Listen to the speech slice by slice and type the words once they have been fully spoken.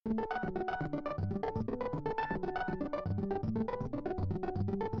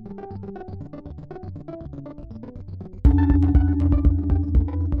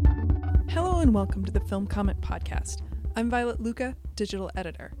and welcome to the Film Comment Podcast. I'm Violet Lucca, digital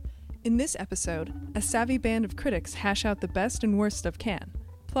editor. In this episode, a savvy band of critics hash out the best and worst of Cannes.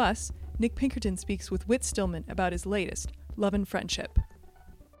 Plus, Nick Pinkerton speaks with Whit Stillman about his latest, Love and Friendship.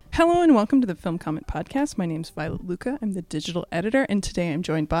 Hello and welcome to the Film Comment Podcast. My name's Violet Lucca. I'm the digital editor, and today I'm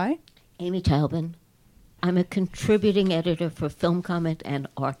joined by Amy Taubin. I'm a contributing editor for Film Comment and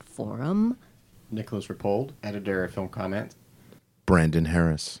Artforum. Nicolas Rapold, editor of Film Comment. Brandon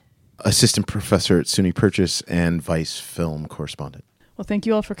Harris, assistant professor at SUNY Purchase and Vice film correspondent. Well, thank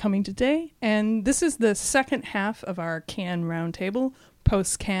you all for coming today. And this is the second half of our Cannes Roundtable,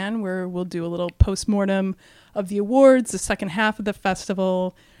 post-Cannes, where we'll do a little post-mortem of the awards, the second half of the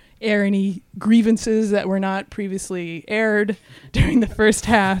festival, air any grievances that were not previously aired during the first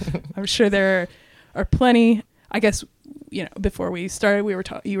half. I'm sure there are plenty. I guess, before we started,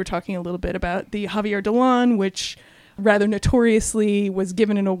 you were talking a little bit about the Xavier Dolan, which rather notoriously was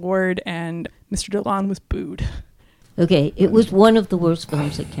given an award, and Mr. Dolan was booed. Okay, it was one of the worst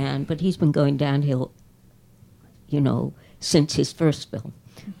films at Cannes, but he's been going downhill, since his first film,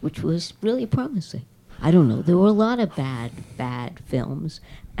 which was really promising. I don't know, there were a lot of bad films,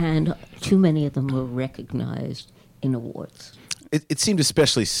 and too many of them were recognized in awards. It seemed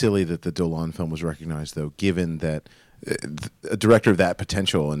especially silly that the Dolan film was recognized, though, given that a director of that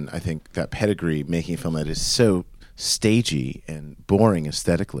potential and I think that pedigree making a film that is so stagey and boring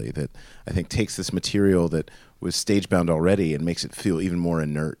aesthetically that I think takes this material that was stage-bound already and makes it feel even more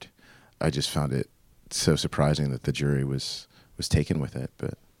inert. I just found it so surprising that the jury was taken with it.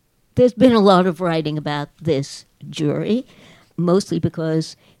 But there's been a lot of writing about this jury, mostly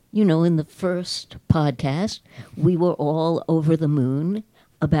because, in the first podcast, we were all over the moon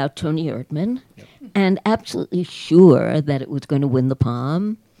about Tony Erdmann and absolutely sure that it was going to win the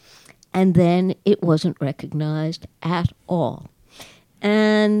Palme. And then it wasn't recognized at all.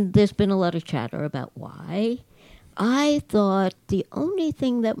 And there's been a lot of chatter about why. I thought the only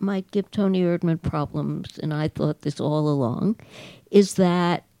thing that might give Tony Erdmann problems, and I thought this all along, is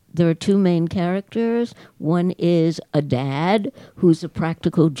that there are two main characters. One is a dad who's a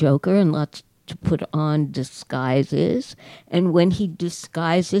practical joker and lots to put on disguises. And when he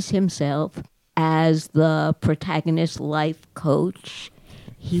disguises himself as the protagonist's life coach,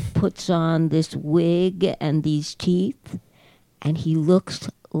 he puts on this wig and these teeth, and he looks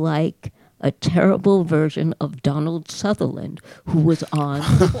like a terrible version of Donald Sutherland, who was on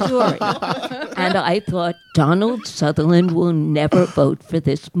the jury. And I thought, Donald Sutherland will never vote for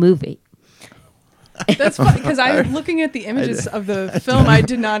this movie. That's funny, because I'm looking at the images of the film. I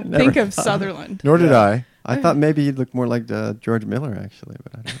did not think of Sutherland. nor did I. I thought maybe he'd look more like George Miller, actually,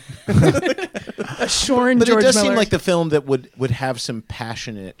 but I don't know. A shorn But George it does Miller. seem like the film that would have some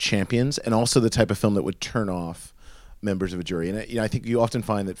passionate champions, and also the type of film that would turn off members of a jury. And I think you often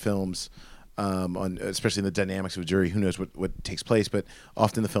find that films, especially in the dynamics of a jury, who knows what takes place, but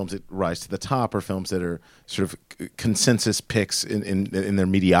often the films that rise to the top are films that are sort of consensus picks in their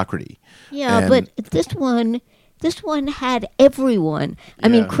mediocrity. Yeah, but this one had everyone. I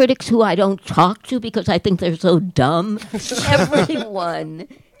mean, critics who I don't talk to because I think they're so dumb. Everyone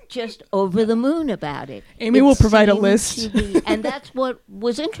just over the moon about it. Amy will provide a list. TV, and that's what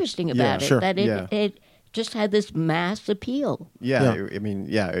was interesting about it, sure. that it just had this mass appeal.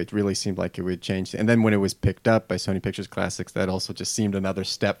 It really seemed like it would change. And then when it was picked up by Sony Pictures Classics, that also just seemed another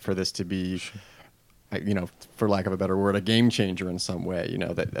step for this to be, for lack of a better word, a game changer in some way.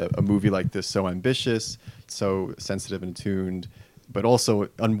 That a movie like this, so ambitious, so sensitive and tuned, but also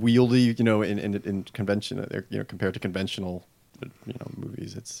unwieldy, in convention, compared to conventional,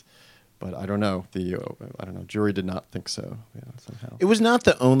 movies. But I don't know. Jury did not think so. Somehow It was not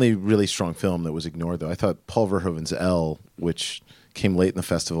the only really strong film that was ignored, though. I thought Paul Verhoeven's Elle, which came late in the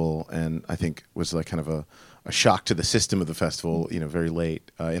festival, and I think was like kind of a shock to the system of the festival, very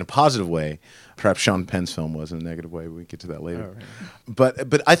late, in a positive way. Perhaps Sean Penn's film was in a negative way. We can get to that later. Oh, right.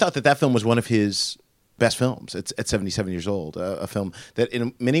 But I thought that film was one of his best films at 77 years old, a film that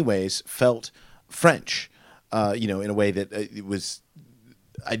in many ways felt French, in a way that it was...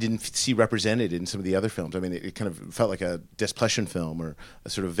 I didn't see represented in some of the other films. I mean, it kind of felt like a Desplechin film or a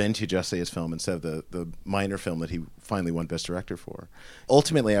sort of vintage essayist film instead of the minor film that he finally won Best Director for.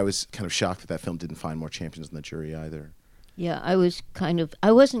 Ultimately, I was kind of shocked that film didn't find more champions in the jury either. Yeah, I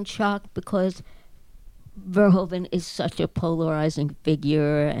wasn't shocked because Verhoeven is such a polarizing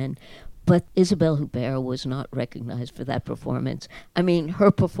figure, but Isabelle Huppert was not recognized for that performance. I mean, her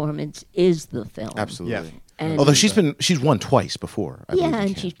performance is the film. Absolutely. Yeah. Although she's won twice before. I believe,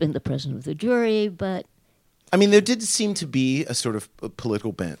 and she's been the president of the jury, but... I mean, there did seem to be a sort of a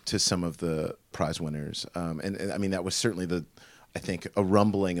political bent to some of the prize winners. And I mean, that was certainly I think, a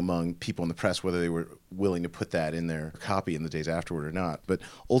rumbling among people in the press, whether they were willing to put that in their copy in the days afterward or not. But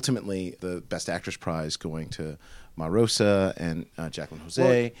ultimately, the Best Actress prize going to Marosa and Jacqueline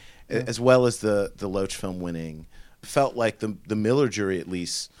Jose, as well as the Loach film winning, felt like the Miller jury at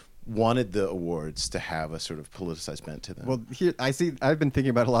least wanted the awards to have a sort of politicized bent to them. Well, here I've been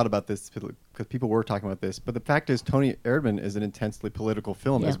thinking a lot about this because people were talking about this. But the fact is, Tony Erdmann is an intensely political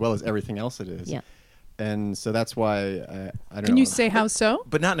film as well as everything else it is. Yeah. And so that's why I don't know. Can you say how so?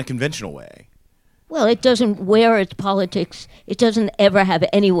 But not in a conventional way. Well, it doesn't wear its politics. It doesn't ever have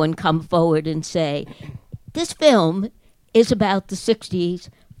anyone come forward and say, this film is about the 60s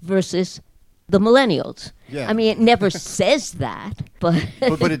versus the millennials. Yeah. I mean, it never says that, but...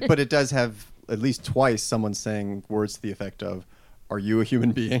 but it does have at least twice someone saying words to the effect of, are you a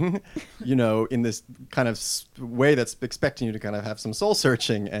human being? You know, in this kind of way that's expecting you to kind of have some soul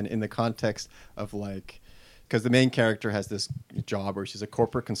searching, and in the context of like, because the main character has this job where she's a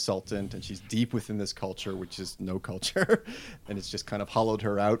corporate consultant and she's deep within this culture, which is no culture, and it's just kind of hollowed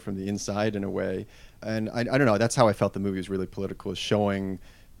her out from the inside in a way. And I don't know, that's how I felt the movie was really political, is showing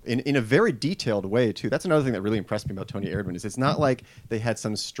in a very detailed way too. That's another thing that really impressed me about Tony Erdmann, is it's not like they had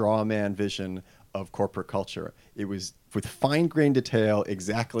some straw man vision of corporate culture. It was with fine-grained detail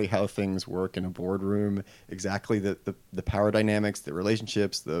exactly how things work in a boardroom, exactly the power dynamics, the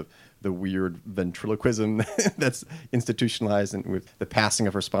relationships, the weird ventriloquism that's institutionalized, and with the passing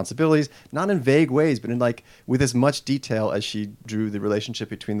of responsibilities, not in vague ways, but in like with as much detail as she drew the relationship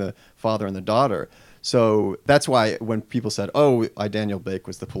between the father and the daughter. So that's why when people said, "Oh, Daniel Blake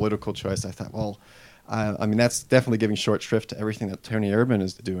was the political choice," I thought, well, I mean, that's definitely giving short shrift to everything that Tony Erdmann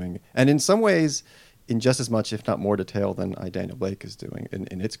is doing, and in some ways, in just as much, if not more, detail than Daniel Blake is doing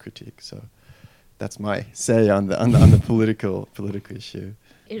in its critique. So that's my say on the political issue.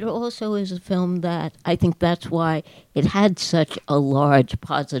 It also is a film that I think that's why it had such a large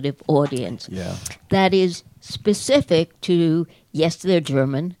positive audience. Yeah, that is specific to, yes, they're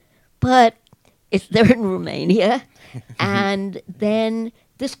German, but if they're in Romania, and then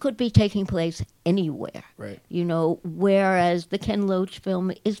this could be taking place anywhere. Right. You know, whereas the Ken Loach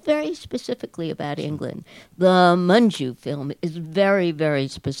film is very specifically about England. The Manju film is very, very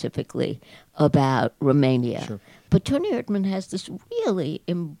specifically about Romania. Sure. But Tony Erdmann has this really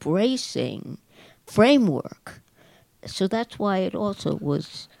embracing framework. So that's why it also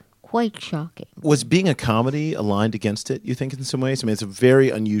was quite shocking. Was being a comedy aligned against it, you think, in some ways? I mean, it's very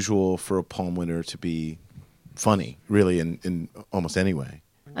unusual for a Palme winner to be funny, really, in almost any way.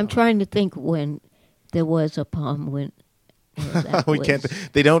 I'm trying to think when there was a Palme win. Can't.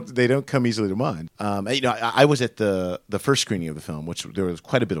 They don't come easily to mind. I was at the first screening of the film, which there was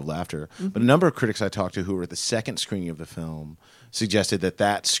quite a bit of laughter. Mm-hmm. But a number of critics I talked to who were at the second screening of the film suggested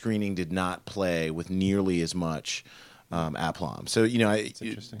that screening did not play with nearly as much aplomb. So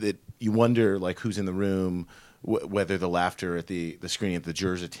that you wonder like who's in the room, whether the laughter at the screening that the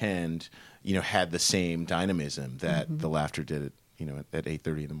jurors attend, had the same dynamism that the laughter did at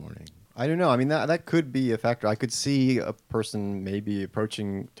 8:30 in the morning. I don't know. I mean, that could be a factor. I could see a person maybe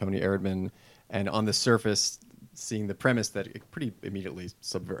approaching Tony Erdmann and on the surface seeing the premise that it pretty immediately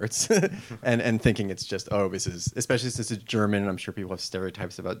subverts and thinking it's just, this is, especially since it's German, and I'm sure people have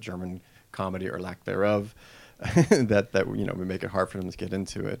stereotypes about German comedy or lack thereof, that would make it hard for them to get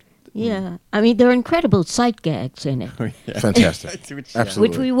into it. Yeah. I mean, there are incredible sight gags in it. Yeah. Fantastic. Absolutely.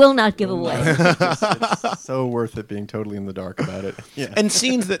 Which we will not give away. It's so worth it being totally in the dark about it. Yeah. And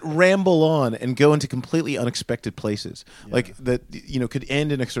scenes that ramble on and go into completely unexpected places. Yeah. Like that, could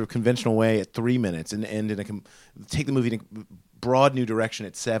end in a sort of conventional way at 3 minutes and end in take the movie in a broad new direction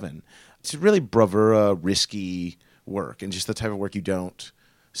at 7. It's really bravura, risky work, and just the type of work you don't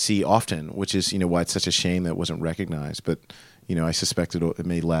see often, which is, why it's such a shame that it wasn't recognized. But, I suspect it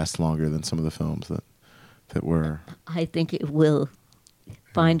may last longer than some of the films that were. I think it will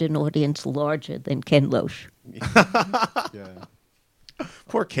find an audience larger than Ken Loach. Yeah.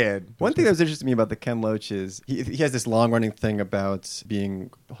 Poor Ken. One thing that was interesting to me about the Ken Loach is he has this long-running thing about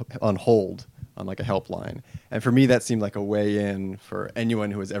being on hold on like a helpline. And for me, that seemed like a way in for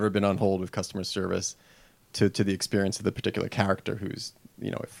anyone who has ever been on hold with customer service to the experience of the particular character who's,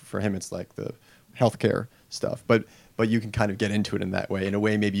 for him, it's like the healthcare stuff. But you can kind of get into it in that way, in a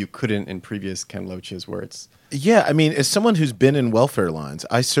way maybe you couldn't in previous Ken Loaches where it's... Yeah, I mean, as someone who's been in welfare lines,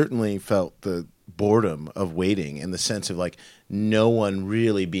 I certainly felt the boredom of waiting and the sense of like no one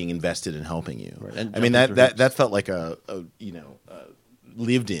really being invested in helping you. Right. I mean, that felt like a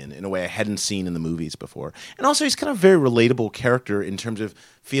lived in a way I hadn't seen in the movies before. And also he's kind of a very relatable character in terms of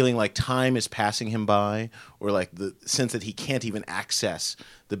feeling like time is passing him by, or like the sense that he can't even access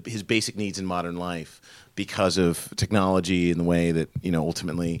his basic needs in modern life because of technology and the way that,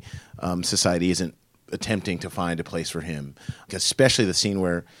 ultimately society isn't attempting to find a place for him. Especially the scene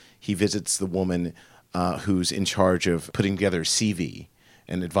where he visits the woman who's in charge of putting together a CV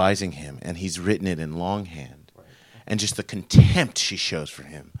and advising him, and he's written it in longhand. And just the contempt she shows for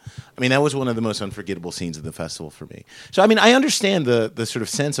him. I mean, that was one of the most unforgettable scenes of the festival for me. So, I mean, I understand the sort of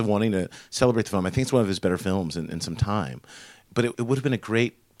sense of wanting to celebrate the film. I think it's one of his better films in some time. But it would have been a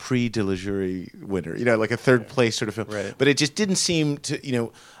great Prix de la Jury winner, like a third place sort of film. Right. But it just didn't seem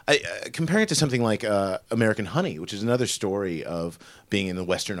to, comparing it to something like American Honey, which is another story of being in the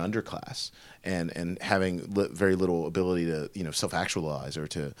Western underclass and having very little ability to, self-actualize or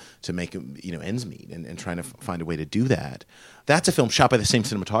to make, ends meet and trying to find a way to do that. That's a film shot by the same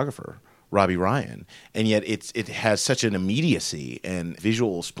cinematographer, Robbie Ryan, and yet it has such an immediacy and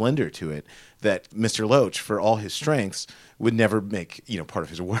visual splendor to it that Mr. Loach, for all his strengths, would never make part of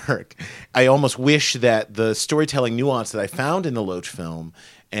his work. I almost wish that the storytelling nuance that I found in the Loach film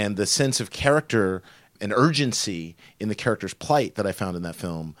and the sense of character and urgency in the character's plight that I found in that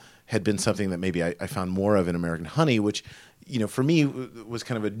film had been something that maybe I found more of in American Honey, which for me was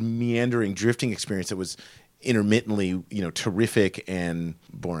kind of a meandering, drifting experience that was intermittently terrific and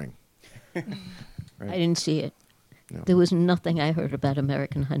boring. Right. I didn't see it. No. There was nothing I heard about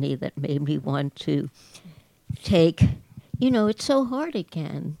American Honey that made me want to take, it's so hard it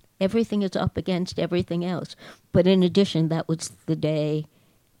can. Everything is up against everything else. But in addition, that was the day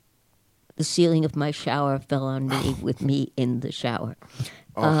the ceiling of my shower fell on me with me in the shower.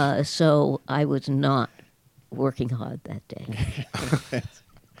 Oh. So I was not working hard that day.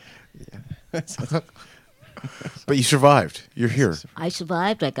 But you survived. You're here. I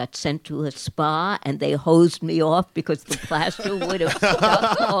survived. I got sent to a spa, and they hosed me off because the plaster would have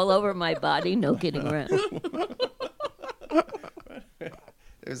stuck all over my body. No kidding around.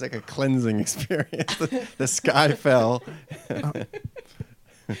 It was like a cleansing experience. The sky fell.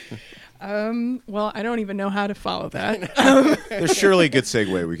 Well, I don't even know how to follow that. There's surely a good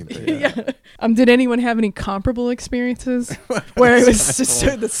segue we can take. Yeah. Did anyone have any comparable experiences where it was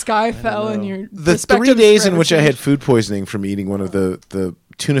just the sky fell and your the 3 days in which I had food poisoning from eating one of the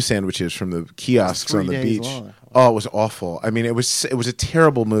tuna sandwiches from the kiosks on the beach. Long. Oh, it was awful. I mean, it was a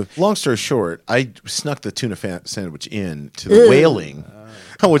terrible move. Long story short, I snuck the tuna sandwich in to The Wailing,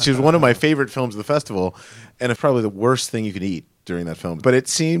 which is one of my favorite films of the festival, and it's probably the worst thing you can eat during that film. But it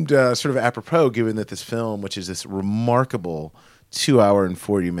seemed sort of apropos, given that this film, which is this remarkable 2 hour and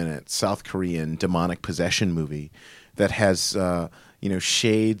 40-minute South Korean demonic possession movie that has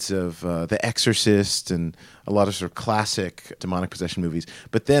shades of The Exorcist and a lot of sort of classic demonic possession movies,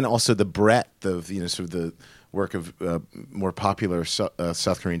 but then also the breadth of sort of the work of more popular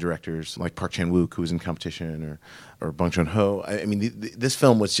South Korean directors like Park Chan-wook, who was in competition, or Bong Joon-ho. I mean, this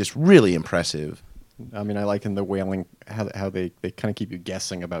film was just really impressive. I mean, I like in The Wailing how they kind of keep you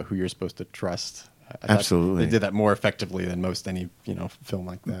guessing about who you're supposed to trust. Absolutely. They did that more effectively than most any film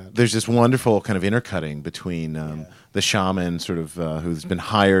like that. There's this wonderful kind of intercutting between the shaman sort of who's been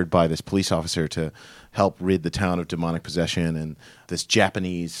hired by this police officer to help rid the town of demonic possession, and this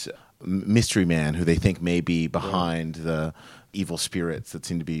Japanese mystery man who they think may be behind the evil spirits that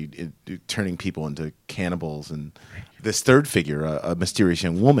seem to be turning people into cannibals, and this third figure, a mysterious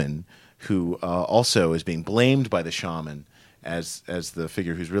young woman who also is being blamed by the shaman as the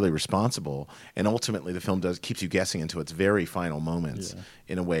figure who's really responsible, and ultimately the film keeps you guessing into its very final moments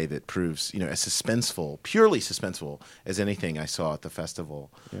in a way that proves as suspenseful, purely suspenseful as anything I saw at the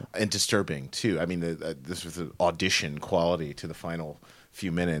festival, and disturbing too. I mean, this was an audition quality to the final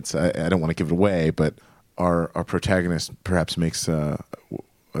few minutes. I don't want to give it away, but our protagonist perhaps makes the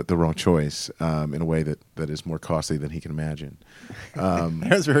wrong choice in a way that is more costly than he can imagine. That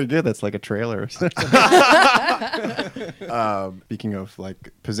was very good. That's like a trailer. Speaking of like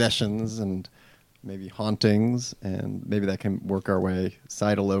possessions and maybe hauntings, and maybe that can work our way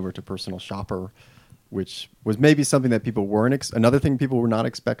sidle over to Personal Shopper, which was maybe something that people weren't another thing people were not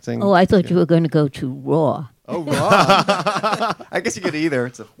expecting. Oh, I thought you were going to go to Raw. Oh, Raw. I guess you could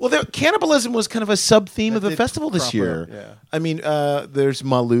either. Cannibalism was kind of a sub-theme of the festival this year. Yeah. I mean, there's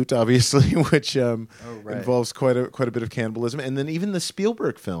Malut, obviously, which involves quite a bit of cannibalism. And then even the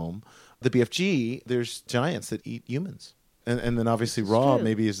Spielberg film, the BFG, there's giants that eat humans. And then obviously Raw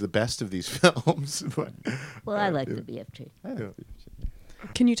maybe is the best of these films. But, I like the BFG. I know the BFG.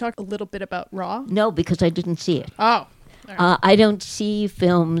 Can you talk a little bit about Raw? No, because I didn't see it. Oh. Right. I don't see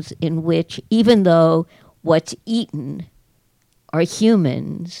films in which, even though what's eaten are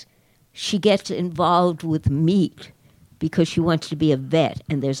humans. She gets involved with meat because she wants to be a vet,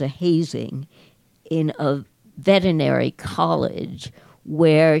 and there's a hazing in a veterinary college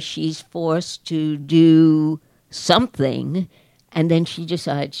where she's forced to do something, and then she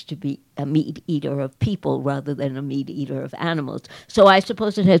decides to be a meat eater of people rather than a meat eater of animals. So I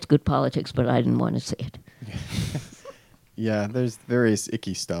suppose it has good politics, but I didn't want to see it. Yeah, there's various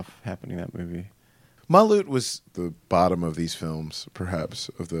icky stuff happening in that movie. Malut was the bottom of these films, perhaps,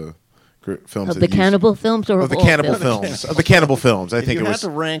 of the films. Of the cannibal films or of the all cannibal films? Of the cannibal films. I think you it was. had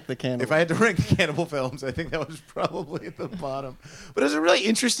to rank the cannibal. If I had to rank the cannibal films, I think that was probably at the bottom. But it was a really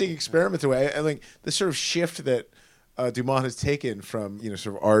interesting experiment. The way I think the sort of shift that Dumas has taken from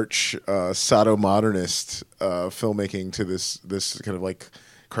sort of arch sadomodernist filmmaking to this kind of like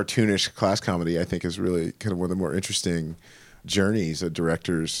cartoonish class comedy, I think is really kind of one of the more interesting journeys a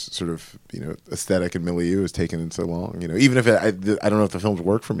director's sort of aesthetic and milieu has taken in so long. Even if I don't know if the films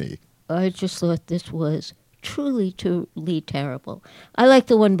work for me. I just thought this was truly terrible. I liked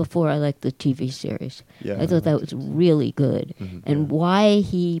the one before. I liked the TV series. Yeah, I thought that was really good. Mm-hmm. And why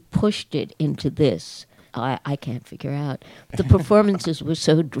he pushed it into this, I can't figure out. The performances were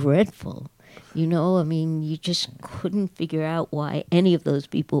so dreadful. You just couldn't figure out why any of those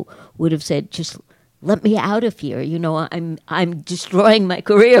people would have said, just let me out of here. I'm destroying my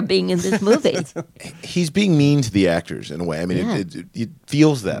career being in this movie. He's being mean to the actors in a way. I mean, Yeah. it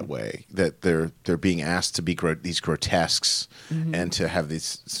feels that way, that they're being asked to be these grotesques and to have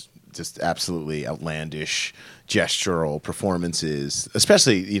these just absolutely outlandish gestural performances.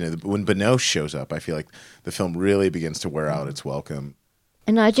 Especially, when Binoche shows up, I feel like the film really begins to wear out its welcome.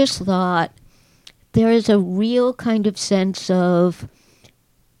 And I just thought there is a real kind of sense of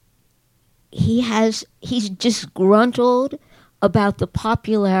he's disgruntled about the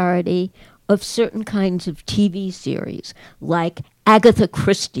popularity of certain kinds of TV series, like Agatha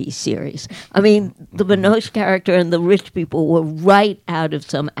Christie series. I mean, the Binoche character and the rich people were right out of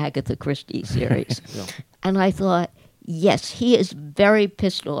some Agatha Christie series. Yeah. And I thought, yes, he is very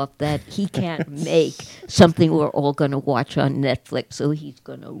pissed off that he can't make something we're all going to watch on Netflix, so he's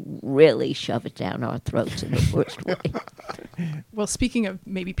going to really shove it down our throats in the worst way. Well, speaking of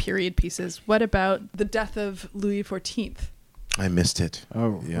maybe period pieces, what about the death of Louis XIV? I missed it.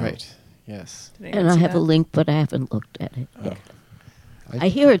 Oh, Yeah. right. Yes. Did anyone And I see have a that? link, but I haven't looked at it Oh. yet. I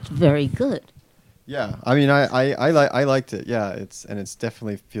hear it's very good. Yeah, I mean, I liked it. Yeah, it's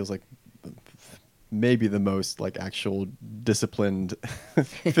definitely feels like maybe the most like actual disciplined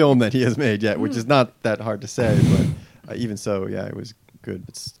film that he has made yet, which is not that hard to say, but even so, yeah, it was good.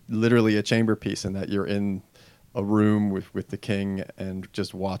 It's literally a chamber piece in that you're in a room with the king and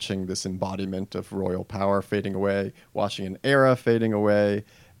just watching this embodiment of royal power fading away, watching an era fading away,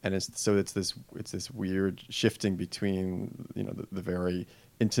 and it's this weird shifting between the very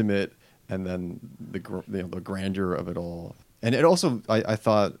intimate and then the grandeur of it all. And it also I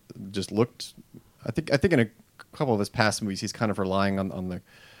thought just looked. I think in a couple of his past movies he's kind of relying on the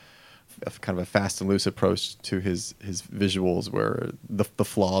kind of a fast and loose approach to his visuals, where the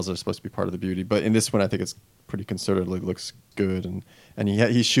flaws are supposed to be part of the beauty. But in this one, I think it's pretty concertedly looks good, and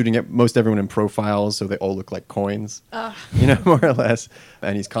he's shooting at most everyone in profiles, so they all look like coins, more or less.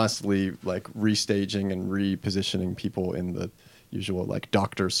 And he's constantly like restaging and repositioning people in the usual like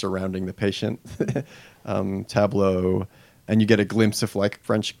doctors surrounding the patient tableau, and you get a glimpse of like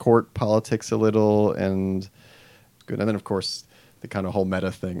French court politics a little, and good. And then of course the kind of whole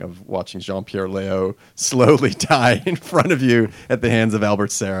meta thing of watching Jean-Pierre Léaud slowly die in front of you at the hands of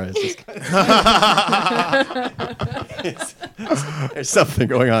Albert Serra. It's just there's something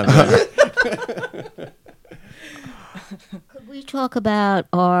going on there. Could we talk about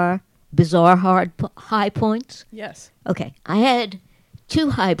our bizarre high points? Yes. Okay, I had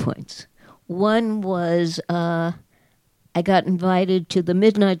 2 high points. One was I got invited to the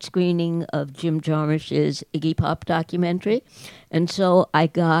midnight screening of Jim Jarmusch's Iggy Pop documentary, and so I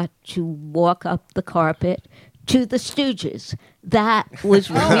got to walk up the carpet to the Stooges. That was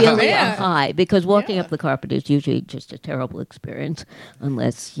really a man. high, because walking Yeah. up the carpet is usually just a terrible experience,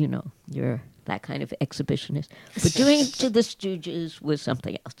 unless, you're that kind of exhibitionist. But doing it to the Stooges was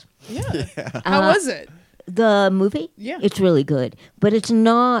something else. Yeah. How was it? The movie? Yeah. It's really good. But it's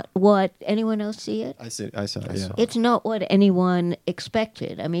not what... Anyone else see it? I saw it, yeah. It's not what anyone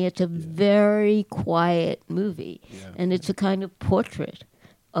expected. I mean, it's a very quiet movie. Yeah. And it's a kind of portrait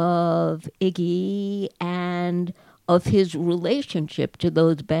of Iggy and of his relationship to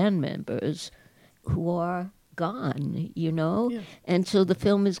those band members who are gone, Yeah. And so the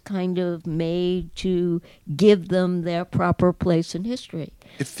film is kind of made to give them their proper place in history.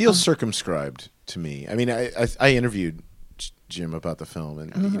 It feels circumscribed to me. I mean, I interviewed Jim, about the film,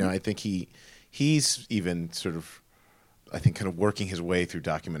 and I think he's even sort of, I think, kind of working his way through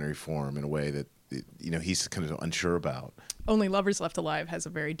documentary form in a way that he's kind of unsure about. Only Lovers Left Alive has a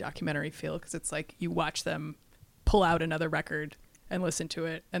very documentary feel because it's like you watch them pull out another record and listen to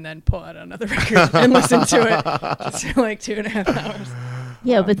it, and then pull out another record and listen to it just for like 2.5 hours.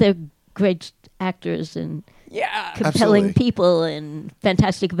 Yeah, but they're great actors and compelling Absolutely. people and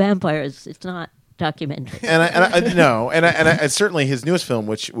fantastic vampires. It's not documentary. And I certainly his newest film,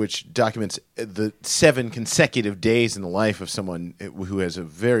 which documents the 7 consecutive days in the life of someone who has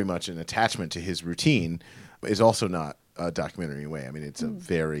very much an attachment to his routine, is also not a documentary in a way. I mean, it's a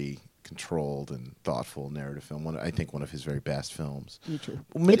very controlled and thoughtful narrative film. I think one of his very best films. Me too.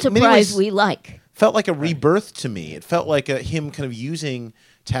 It's a prize we like. Felt like a rebirth to me. It felt like him kind of using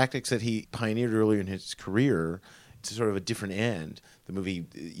tactics that he pioneered earlier in his career to sort of a different end. The movie,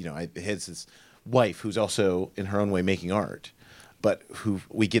 it has this wife who's also in her own way making art, but who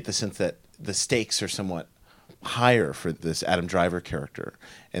we get the sense that the stakes are somewhat higher for this Adam Driver character,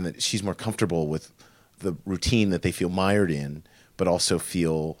 and that she's more comfortable with the routine that they feel mired in, but also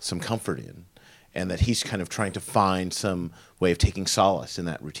feel some comfort in, and that he's kind of trying to find some way of taking solace in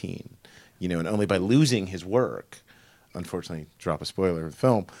that routine, and only by losing his work, unfortunately, drop a spoiler of the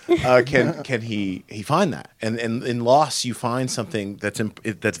film, can he find that, and in Loss you find something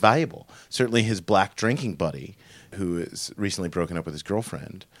that's valuable. Certainly, his black drinking buddy, who is recently broken up with his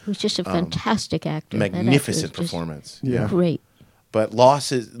girlfriend, Who's just a fantastic actor. magnificent performance, Great. But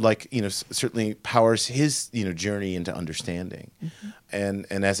Loss is certainly powers his journey into understanding, and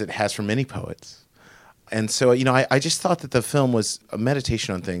as it has for many poets. And so I just thought that the film was a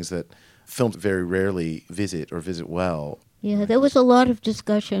meditation on things that films very rarely visit well. Yeah, there was a lot of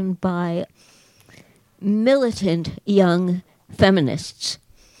discussion by militant young feminists,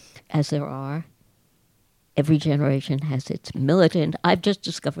 as there are. Every generation has its militant, I've just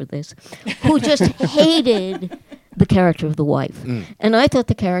discovered this, who just hated the character of the wife. And I thought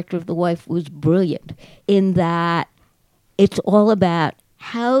the character of the wife was brilliant in that it's all about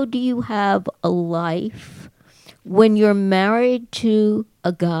how do you have a life when you're married to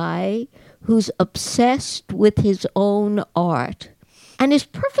a guy who's obsessed with his own art and is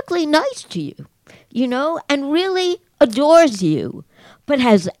perfectly nice to you, and really adores you, but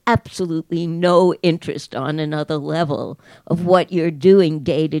has absolutely no interest on another level of what you're doing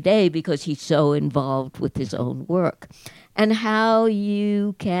day to day because he's so involved with his own work. And how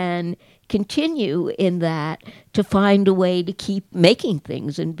you can continue in that to find a way to keep making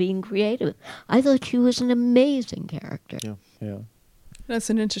things and being creative. I thought she was an amazing character. Yeah. That's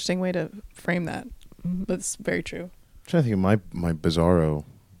an interesting way to frame that. That's very true. I'm trying to think of my bizarro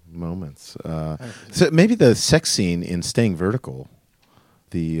moments. So maybe the sex scene in Staying Vertical,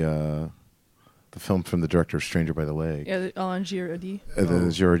 the film from the director of Stranger by the Lake. Yeah, Alain Guiraudie. The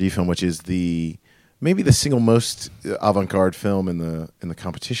Guiraudie film, which is maybe the single most avant-garde film in the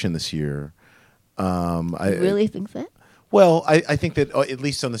competition this year. You really think that? Well, I think that at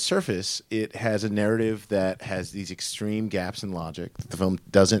least on the surface, it has a narrative that has these extreme gaps in logic that the film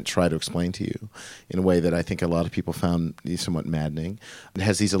doesn't try to explain to you in a way that I think a lot of people found somewhat maddening. It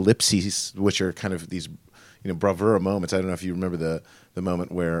has these ellipses, which are kind of these bravura moments. I don't know if you remember the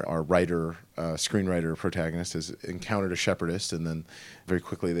moment where our screenwriter protagonist has encountered a shepherdess, and then very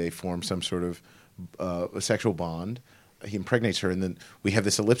quickly they form some sort of a sexual bond. He impregnates her, and then we have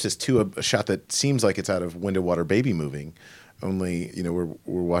this ellipsis to a shot that seems like it's out of Window Water Baby Moving, only we're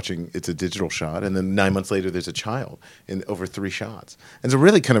watching, it's a digital shot, and then 9 months later there's a child in over 3 shots. And it's a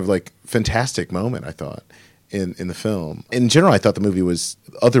really kind of like fantastic moment, I thought, in the film. In general, I thought the movie was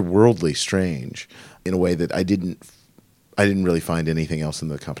otherworldly strange in a way that I didn't really find anything else in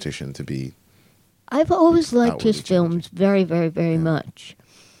the competition to be. I've always liked his outwardly films very, very, very much.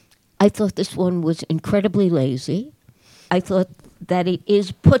 I thought this one was incredibly lazy. I thought that it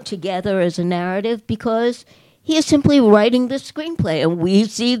is put together as a narrative because he is simply writing the screenplay, and we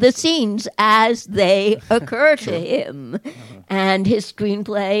see the scenes as they occur to him. And his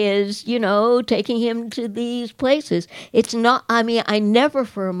screenplay is, taking him to these places. It's not, I never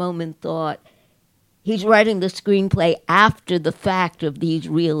for a moment thought he's writing the screenplay after the fact of these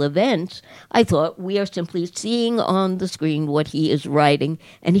real events. I thought we are simply seeing on the screen what he is writing,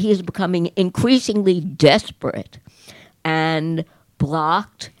 and he is becoming increasingly desperate and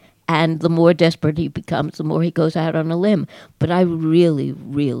blocked, and the more desperate he becomes, the more he goes out on a limb. But I really,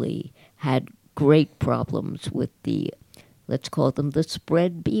 really had great problems with let's call them the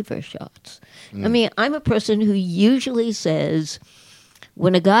spread beaver shots. I'm a person who usually says,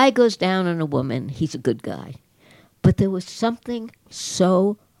 when a guy goes down on a woman, he's a good guy. But there was something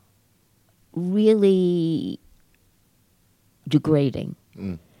so really degrading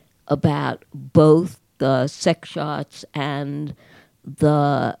about both the sex shots and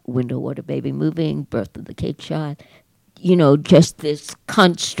the window water baby moving, birth of the cake shot. You know, just this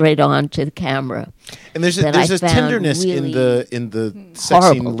cunt straight on to the camera. And there's a tenderness really in the sex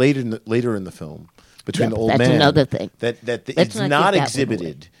scene later in the film between the old man. That's another thing. That it's not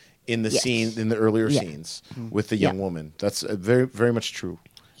exhibited in the scene in the earlier scenes with the young woman. That's very very much true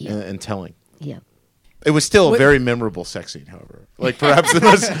and telling. Yeah. It was still a very memorable sex scene, however. Like perhaps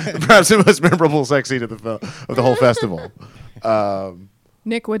the most memorable sex scene of the whole festival.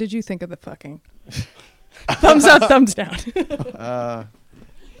 Nick, what did you think of the fucking? Thumbs up, thumbs down.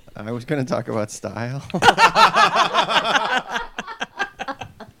 I was going to talk about style.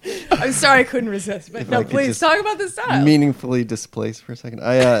 I'm sorry I couldn't resist, but no, please talk about the style. Meaningfully displaced for a second.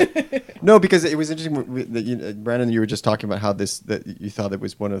 No, because it was interesting that Brandon, you were just talking about how that you thought it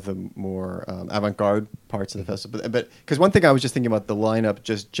was one of the more avant-garde parts of the festival. But because one thing I was just thinking about the lineup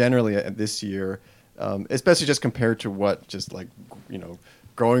just generally this year, especially just compared to what just like, you know,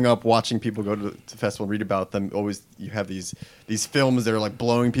 growing up watching people go to the festival and read about them, always you have these films that are like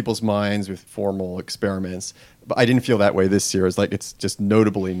blowing people's minds with formal experiments. But I didn't feel that way this year. It's like it's just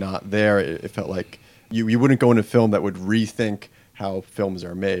notably not there. It felt like you wouldn't go into a film that would rethink how films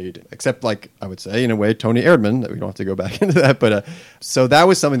are made, except like I would say in a way Tony Erdmann, that we don't have to go back into that. But so that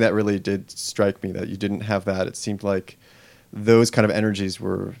was something that really did strike me, that you didn't have that. It seemed like those kind of energies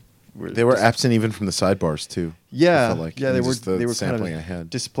were absent even from the sidebars too. Yeah, I felt like. They were sampling kind of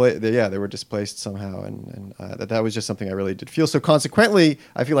ahead. They were displaced somehow, and that was just something I really did feel. So consequently,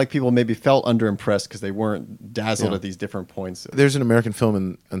 I feel like people maybe felt underimpressed because they weren't dazzled at these different points. There's an American film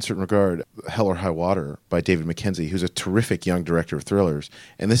in a certain regard, Hell or High Water, by David Mackenzie, who's a terrific young director of thrillers,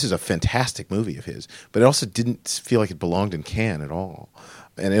 and this is a fantastic movie of his. But it also didn't feel like it belonged in Cannes at all.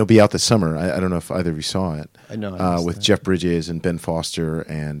 And it'll be out this summer. I don't know if either of you saw it. I know. With Jeff Bridges and Ben Foster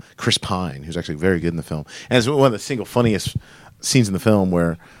and Chris Pine, who's actually very good in the film. And it's one of the single funniest scenes in the film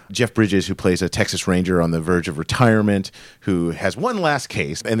where Jeff Bridges, who plays a Texas Ranger on the verge of retirement, who has one last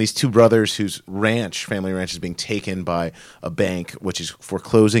case, and these two brothers whose family ranch is being taken by a bank, which is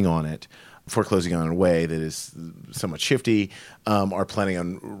foreclosing on it in a way that is somewhat shifty, are planning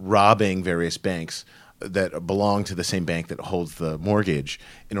on robbing various banks that belong to the same bank that holds the mortgage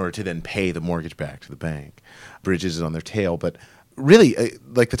in order to then pay the mortgage back to the bank. Bridges is on their tail, but really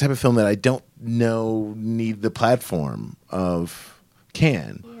like the type of film that I don't know need the platform of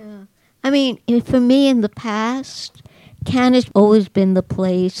Cannes. Yeah. I mean, for me in the past, Cannes has always been the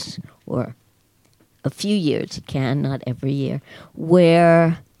place, or a few years at Cannes, not every year,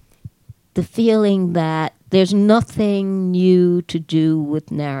 where the feeling that there's nothing new to do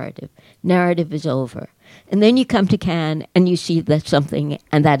with narrative. Narrative is over. And then you come to Cannes and you see that something,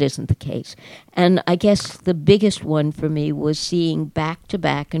 and that isn't the case. And I guess the biggest one for me was seeing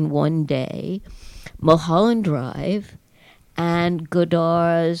back-to-back in one day Mulholland Drive and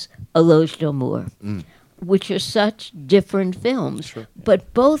Godard's Éloge d'Amour, which are such different films. Sure.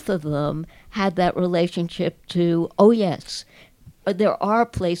 But both of them had that relationship to, oh yes, there are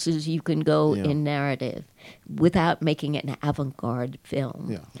places you can go in narrative without making it an avant-garde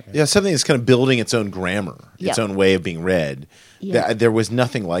film. Yeah, something that's kind of building its own grammar, its own way of being read. Yeah. There was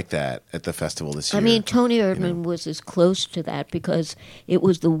nothing like that at the festival this year. I mean, Tony Erdmann was as close to that because it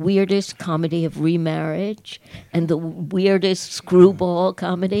was the weirdest comedy of remarriage and the weirdest screwball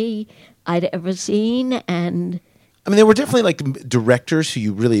comedy I'd ever seen, and I mean, there were definitely like directors who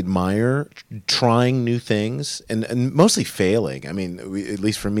you really admire trying new things and mostly failing. I mean, at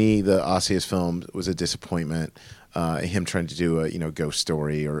least for me, the Asias film was a disappointment. Him trying to do a ghost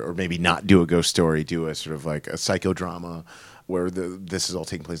story or maybe not do a ghost story, do a sort of like a psychodrama where this is all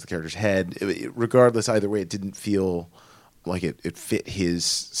taking place in the character's head. Regardless, either way, it didn't feel like it fit his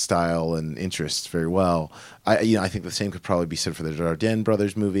style and interests very well. I think the same could probably be said for the Dardenne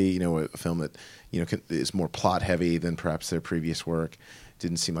brothers movie. A film that is more plot heavy than perhaps their previous work.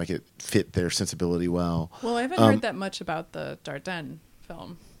 Didn't seem like it fit their sensibility well. Well, I haven't heard that much about the Dardenne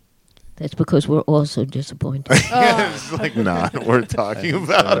film. That's because we're also disappointed. It's like not worth talking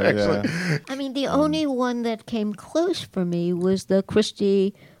about, actually. Yeah. I mean, the only one that came close for me was the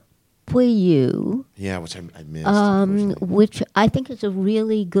Christie Puyu. Yeah, which I missed. Which I think is a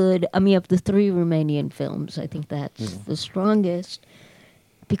really good, of the three Romanian films, I think that's the strongest,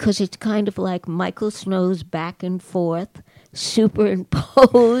 because it's kind of like Michael Snow's back and forth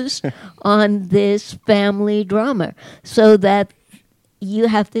superimposed on this family drama, so that you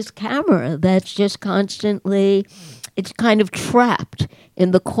have this camera that's just constantly it's kind of trapped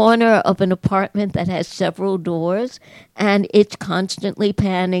in the corner of an apartment that has several doors, and it's constantly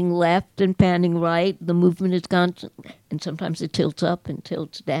panning left and panning right. The movement is constant, and sometimes it tilts up and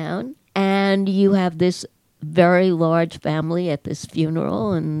tilts down. And you have this very large family at this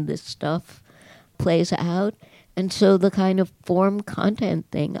funeral, and this stuff plays out. And so the kind of form content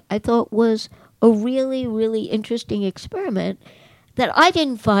thing I thought was a really, really interesting experiment that I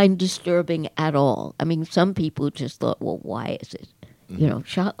didn't find disturbing at all. I mean, some people just thought, well, why is it,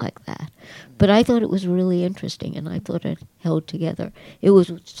 shot like that? But I thought it was really interesting, and I thought it held together. It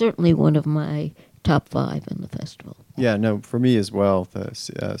was certainly one of my top 5 in the festival. Yeah, no, for me as well, the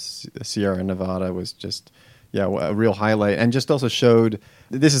Sierra Nevada was just, a real highlight, and just also showed,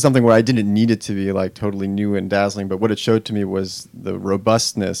 this is something where I didn't need it to be like totally new and dazzling, but what it showed to me was the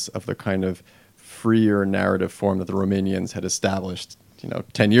robustness of the kind of freer narrative form that the Romanians had established,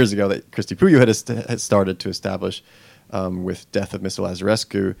 10 years ago, that Cristi Puiu had started to establish with Death of Mr.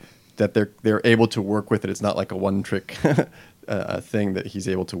 Lazarescu, that they're able to work with it. It's not like a one-trick thing, that he's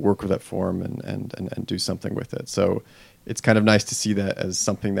able to work with that form and do something with it. So it's kind of nice to see that as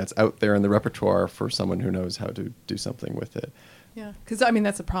something that's out there in the repertoire for someone who knows how to do something with it. Yeah, because I mean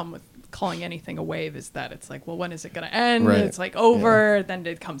that's the problem with calling anything a wave, is that it's like, well, when is it going to end? Right. It's like over, then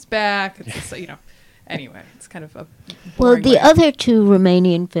it comes back. It's anyway, it's kind of a Well, boring the way. other 2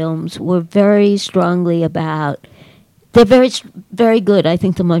 Romanian films were very strongly about. They're very, very good. I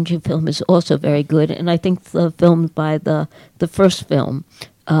think the Mungiu film is also very good, and I think the film by the first film,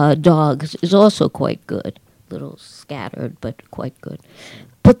 Dogs, is also quite good. A little scattered, but quite good.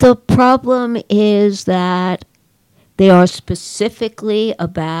 But the problem is that they are specifically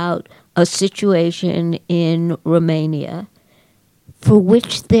about a situation in Romania for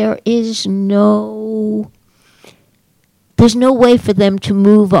which there's no way for them to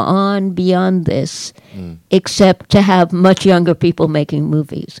move on beyond this except to have much younger people making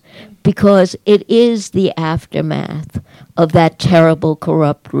movies, because it is the aftermath of that terrible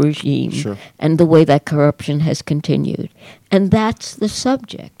corrupt regime. Sure. And the way that corruption has continued. And that's the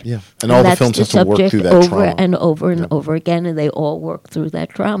subject. Yeah. And all the that's films have to work subject through that over trauma. and over and over again, and they all work through that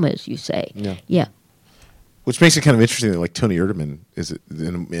trauma, as you say. Yeah. Which makes it kind of interesting that, like, Tony Erdmann is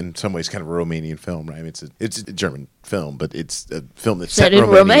in some ways kind of a Romanian film, right? I mean, it's a German film, but it's a film that's set in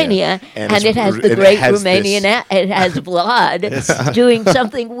Romania, and it has the great Romanian. It has Vlad doing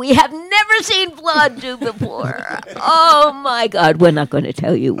something we have never seen Vlad do before. Oh my God! We're not going to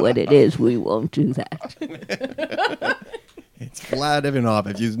tell you what it is. We won't do that. It's Vlad Ivanov,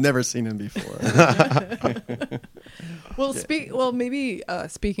 if you've never seen him before. Well, maybe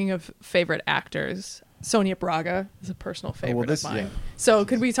speaking of favorite actors, Sonia Braga is a personal favorite of mine. Yeah. So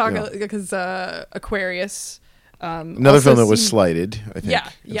could we talk, because Aquarius... Another film that was slighted, I think.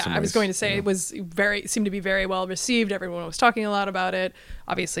 Yeah. I was going to say it was seemed to be very well received. Everyone was talking a lot about it.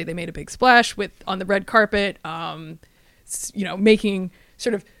 Obviously, they made a big splash on the red carpet, making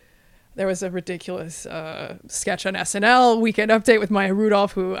sort of... There was a ridiculous sketch on SNL, Weekend Update, with Maya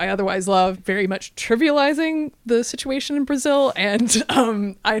Rudolph, who I otherwise love, very much trivializing the situation in Brazil. And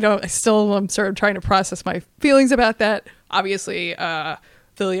I still am sort of trying to process my feelings about that. Obviously,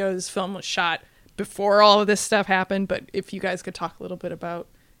 Filio's film was shot before all of this stuff happened. But if you guys could talk a little bit about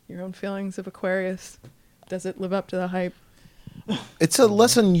your own feelings of Aquarius. Does it live up to the hype? It's a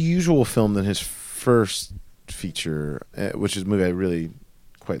less unusual film than his first feature, which is a movie I really...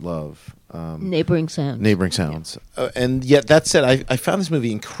 quite love. Neighboring Sounds. And yet, that said, I found this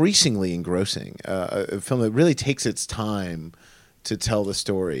movie increasingly engrossing. A film that really takes its time to tell the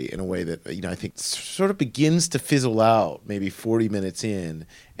story in a way that, I think sort of begins to fizzle out maybe 40 minutes in.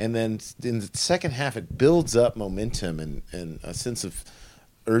 And then in the second half, it builds up momentum and a sense of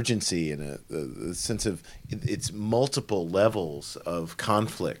urgency and a sense of its multiple levels of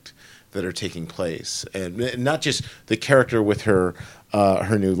conflict that are taking place, and not just the character with her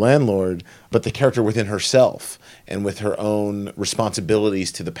new landlord, but the character within herself and with her own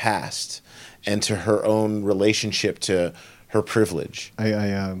responsibilities to the past and to her own relationship to her privilege.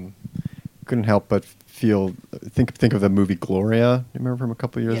 I couldn't help but think of the movie Gloria. You remember from a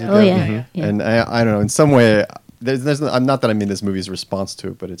couple of years ago? Oh yeah. Yeah. And I don't know. In some way, I'm not that I mean this movie's response to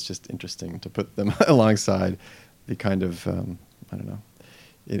it, but it's just interesting to put them alongside the kind of I don't know.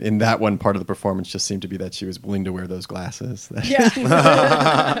 In that one part of the performance just seemed to be that she was willing to wear those glasses. But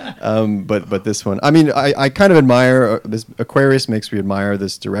this one, I mean, I kind of admire this. Aquarius makes me admire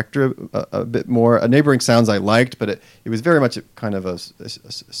this director a bit more. A Neighboring Sounds I liked, but it was very much kind of a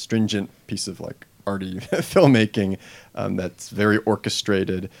stringent piece of like arty filmmaking that's very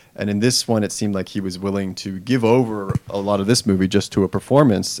orchestrated. And in this one, it seemed like he was willing to give over a lot of this movie just to a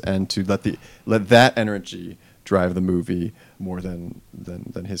performance and to let that energy drive the movie more than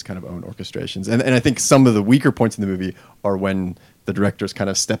his kind of own orchestrations. And I think some of the weaker points in the movie are when the director's kind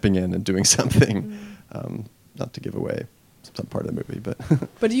of stepping in and doing something, not to give away some part of the movie, but.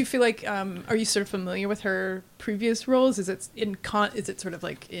 But do you feel like, are you sort of familiar with her previous roles? Is it sort of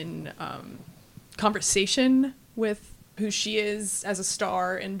like in conversation with who she is as a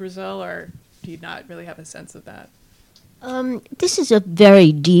star in Brazil, or do you not really have a sense of that? This is a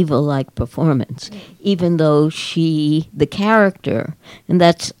very diva-like performance, even though the character, and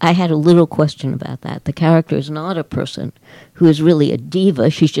I had a little question about that. The character is not a person who is really a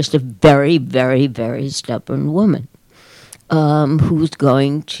diva. She's just a very, very, very stubborn woman who's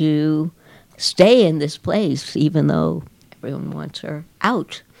going to stay in this place, even though everyone wants her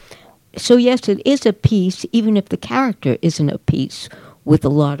out. So yes, it is a piece, even if the character isn't a piece with a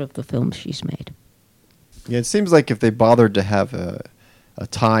lot of the films she's made. Yeah, it seems like if they bothered to have a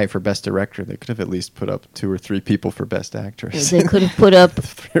tie for Best Director, they could have at least put up 2 or 3 people for Best Actress. They could have put up,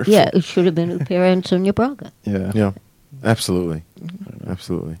 it should have been Upira and Sonia Braga. Yeah, absolutely,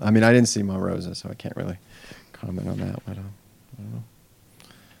 absolutely. I mean, I didn't see Ma Rosa, so I can't really comment on that. But, I don't know.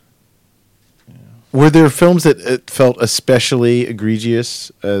 Yeah. Were there films that it felt especially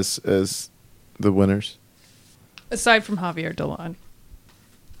egregious as the winners? Aside from Xavier Dolan.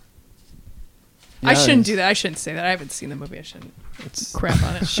 Yeah, I shouldn't do that. I shouldn't say that. I haven't seen the movie. I shouldn't crap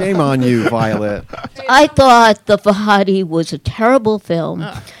on it. Shame on you, Violet. I thought the Farhadi was a terrible film.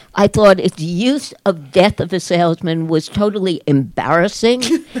 I thought its use of Death of a Salesman was totally embarrassing.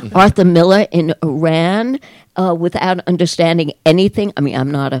 Arthur Miller in Iran without understanding anything. I mean,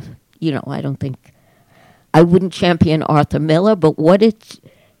 I'm not I don't think, I wouldn't champion Arthur Miller, but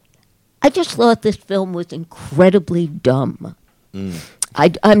I just thought this film was incredibly dumb.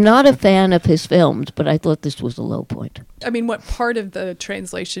 I'm not a fan of his films, but I thought this was a low point. I mean, what part of the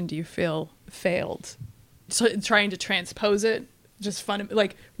translation do you feel failed? So, trying to transpose it? Just fun,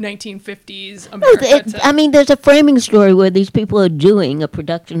 like 1950s America? There's a framing story where these people are doing a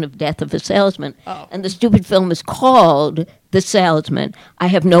production of Death of a Salesman, and the stupid film is called The Salesman. I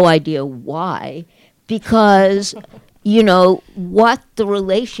have no idea why, because... what the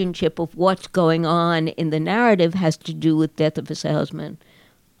relationship of what's going on in the narrative has to do with Death of a Salesman.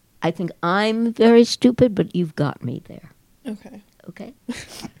 I think I'm very stupid, but you've got me there. Okay.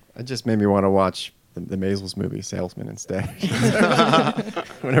 It just made me want to watch the Maisels movie Salesman instead.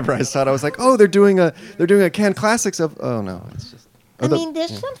 Whenever I saw it, I was like, oh, they're doing a Cannes Classics of. Oh no, it's just.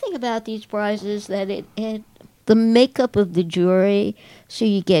 There's something about these prizes that the makeup of the jury. So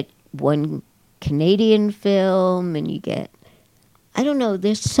you get one Canadian film, and you get, I don't know,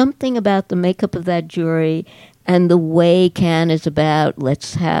 there's something about the makeup of that jury and the way Cannes is about,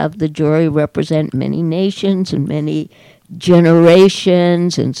 let's have the jury represent many nations and many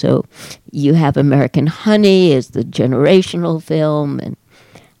generations, and so you have American Honey as the generational film, and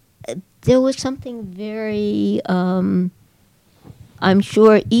there was something very... I'm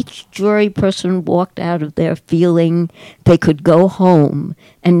sure each jury person walked out of there feeling they could go home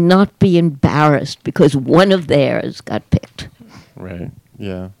and not be embarrassed because one of theirs got picked. Right,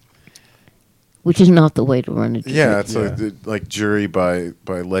 yeah. Which is not the way to run a jury. Yeah, it's like jury by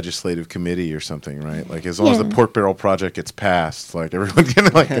legislative committee or something, right? Like as long as the Pork Barrel Project gets passed, like everyone's going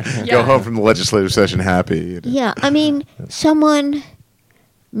to go home from the legislative session happy. Yeah, someone...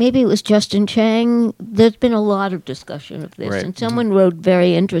 Maybe it was Justin Chang. There's been a lot of discussion of this. Right. And someone wrote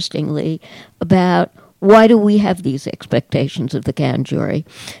very interestingly about why do we have these expectations of the Cannes jury?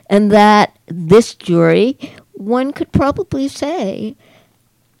 And that this jury, one could probably say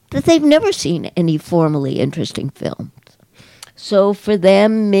that they've never seen any formally interesting films. So for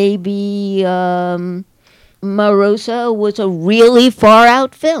them, maybe Marosa was a really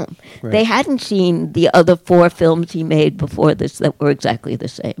far-out film. Right. They hadn't seen the other 4 films he made before this that were exactly the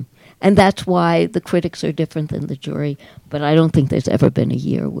same. And that's why the critics are different than the jury. But I don't think there's ever been a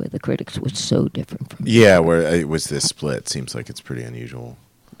year where the critics were so different from where it was this split. Seems like it's pretty unusual.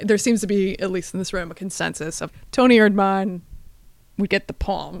 There seems to be, at least in this room, a consensus of Tony Erdmann would get the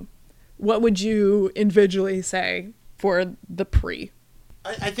palm. What would you individually say for the Prix?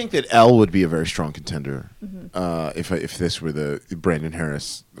 I think that Elle would be a very strong contender if this were the Brandon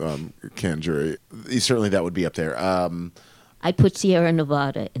Harris Cannes jury. Certainly that would be up there. I'd put Sierra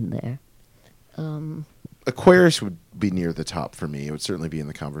Nevada in there. Aquarius would be near the top for me. It would certainly be in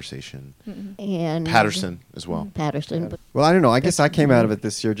the conversation. And Paterson as well. Paterson. Yeah. Well, I don't know. I guess I came out of it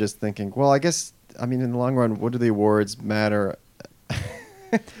this year just thinking, well, in the long run, what do the awards matter?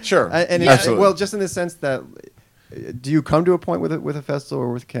 Sure. Absolutely. Well, just in the sense that... Do you come to a point with a festival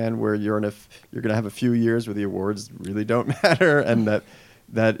or with Cannes where you're going to have a few years where the awards really don't matter, and that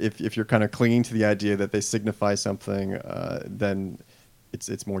that if you're kind of clinging to the idea that they signify something, then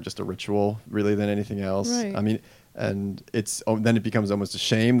it's more just a ritual really than anything else. Right. I mean, and then it becomes almost a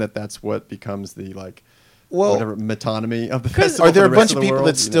shame that that's what becomes the Well, whatever metonymy of the festival. are there for a the rest bunch of the people world,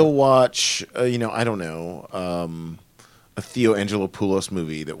 that still watch, I don't know, a Theo Angelopoulos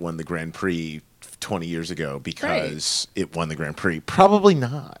movie that won the Grand Prix 20 years ago because it won the Grand Prix? Probably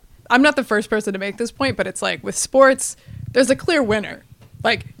not. I'm not the first person to make this point, but it's like with sports, there's a clear winner.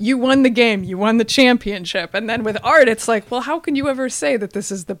 Like, you won the game, you won the championship. And then with art, it's like, well, how can you ever say that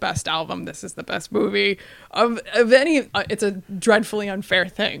this is the best album, this is the best movie of any? It's a dreadfully unfair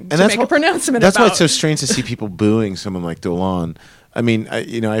thing to make a pronouncement that's about. That's why it's so strange to see people booing someone like Dolan. I mean,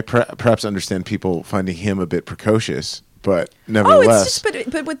 I perhaps understand people finding him a bit precocious, but nevertheless. Oh, it's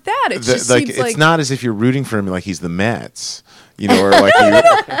just, but with that, it just seems like... It's not as if you're rooting for him like he's the Mets. Or like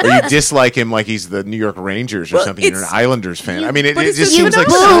you dislike him like he's the New York Rangers or something. You're an Islanders fan. I mean, it just seems like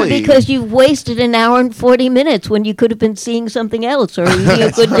silly. Because you've wasted an hour and 40 minutes when you could have been seeing something else or eating a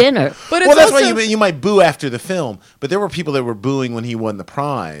good dinner. But well, that's why you might boo after the film. But there were people that were booing when he won the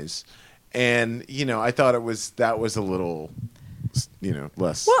prize, and I thought that was a little.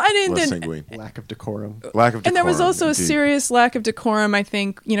 Less. Well, less sanguine. lack of decorum. And there was also a serious lack of decorum, I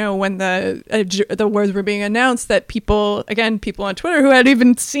think, when the awards were being announced, that people on Twitter who had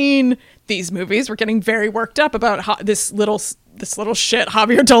even seen these movies were getting very worked up about this little shit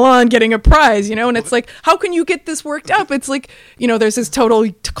Xavier Dolan getting a prize, and it's like, how can you get this worked up? It's like, there's this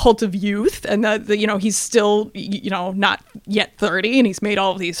total cult of youth, and he's still, not yet 30, and he's made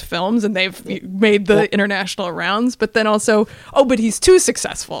all of these films, and they've made the international rounds, but then also, but he's too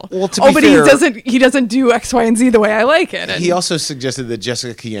successful. Well, to be fair, he doesn't do X, Y, and Z the way I like it. And he also suggested that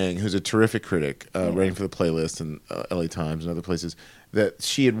Jessica Kiang, who's a terrific critic, writing for the Playlist and LA Times and other places, that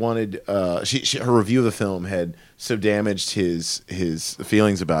she had wanted her review of the film had so damaged his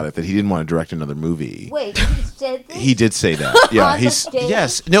feelings about it that he didn't want to direct another movie. Wait, he said this? He did say that. Yeah,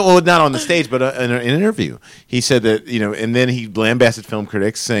 yes. No, well, not on the stage, but in an interview, he said that and then he lambasted film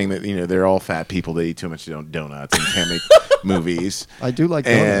critics, saying that they're all fat people that eat too much donuts and can't make movies. I do like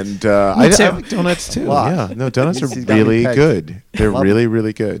donuts. And I like donuts too. Yeah, no, donuts are really good. They're really,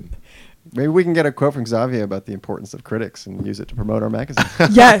 really good. Maybe we can get a quote from Xavier about the importance of critics and use it to promote our magazine.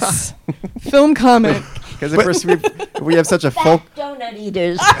 Yes. Film comment. Because if we have such a folk... donut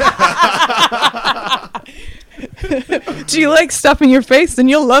eaters. Do you like stuff in your face? Then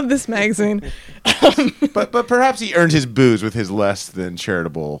you'll love this magazine. But perhaps he earned his booze with his less than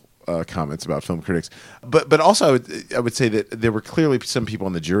charitable comments about film critics. But also I would say that there were clearly some people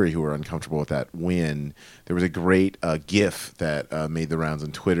on the jury who were uncomfortable with that win. There was a great GIF that made the rounds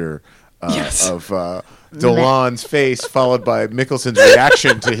on Twitter of Dolan's face followed by Mickelson's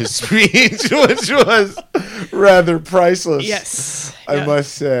reaction to his speech, which was rather priceless. Yes. I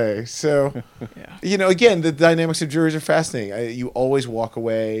must say. So, again, the dynamics of juries are fascinating. You always walk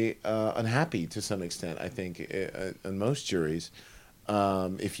away unhappy to some extent, I think, in most juries,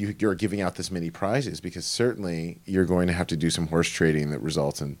 if you're giving out this many prizes, because certainly you're going to have to do some horse trading that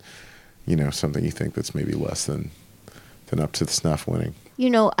results in, something you think that's maybe less than up to the snuff winning.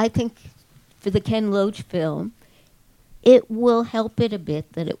 I think for the Ken Loach film, it will help it a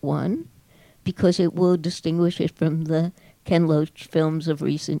bit that it won, because it will distinguish it from the Ken Loach films of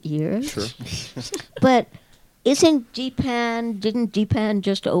recent years. Sure. But didn't DPAN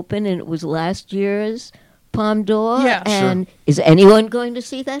just open, and it was last year's Palme d'Or? Yeah, and is anyone going to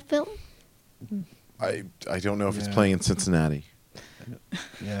see that film? I don't know if it's playing in Cincinnati.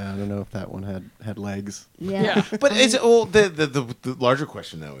 Yeah, I don't know if that one had legs. Yeah. But the larger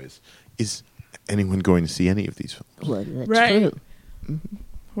question, though, is anyone going to see any of these films? Well, that's Right. true.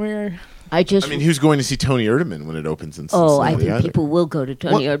 Mm-hmm. Who's going to see Tony Erdman when it opens in Cincinnati? Oh, I think people will go to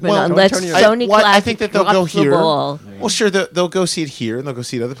Tony Erdman well, unless Tony Sony Classic I think that they'll go drops the here. ball. Well, sure, they'll go see it here and they'll go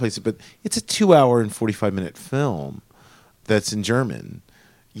see it other places. But it's a 2-hour and 45-minute film that's in German,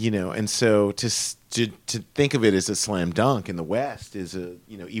 and so to think of it as a slam dunk in the West is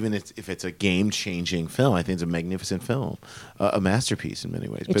even if it's a game-changing film, I think it's a magnificent film, a masterpiece in many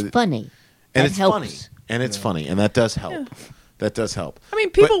ways. It's funny. And That it's helps. funny. And it's funny. And that does help. Yeah. That does help. I mean,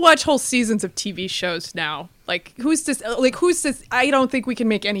 people watch whole seasons of TV shows now. Like, who's this? I don't think we can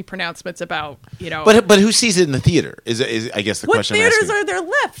make any pronouncements about, But who sees it in the theater is I guess the what question. theaters are there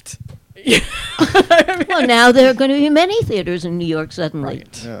left? Well, now there are going to be many theaters in New York suddenly.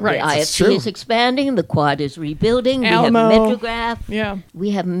 Right. Yeah. Right. The That's IFC true. is expanding. The Quad is rebuilding. Alamo. We have Metrograph. Yeah.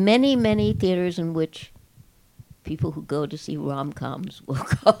 We have many, many theaters in which people who go to see rom-coms will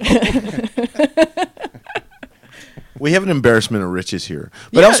go. We have an embarrassment of riches here,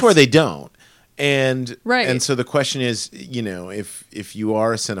 but Yes. elsewhere they don't. And Right. And so the question is, if you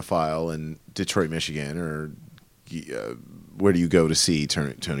are a cinephile in Detroit, Michigan, or where do you go to see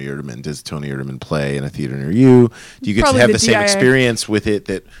Tony Erdmann? Does Tony Erdmann play in a theater near you? Do you get Probably to have the the same DIA. experience with it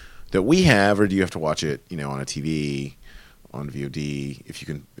that we have, or do you have to watch it, on a TV, on VOD, if you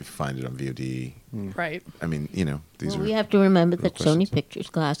can find it on VOD? Right. I mean, these Well, are. we have to remember that questions. Sony Pictures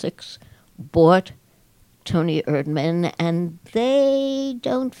Classics bought Tony Erdmann, and they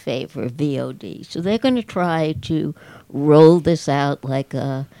don't favor VOD. So they're going to try to roll this out like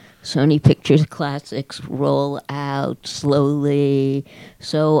a Sony Pictures Classics roll out slowly.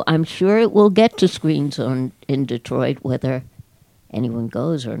 So I'm sure it will get to screens in Detroit, whether anyone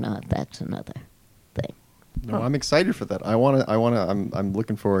goes or not. That's another thing. No, I'm excited for that. I'm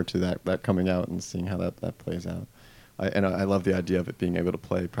looking forward to that coming out and seeing how that plays out. I love the idea of it being able to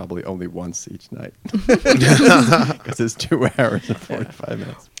play probably only once each night. Because it's 2 hours and 45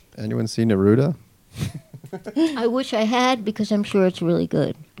 minutes. Anyone seen Neruda? I wish I had, because I'm sure it's really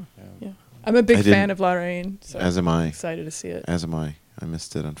good. Yeah. I'm a big I didn't- fan of Lorraine, so As am I. excited to see it. As am I. I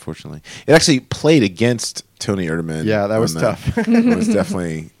missed it, unfortunately. It actually played against Tony Erdmann. Yeah, that was on tough. It was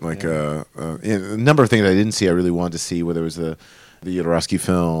definitely like a number of things I didn't see. I really wanted to see, whether it was the Jodorowsky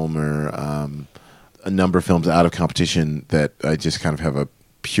film or a number of films out of competition that I just kind of have a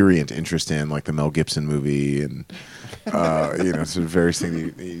prurient interest in, like the Mel Gibson movie and sort of various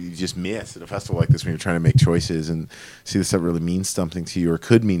things you just miss at a festival like this when you're trying to make choices and see this stuff really means something to you or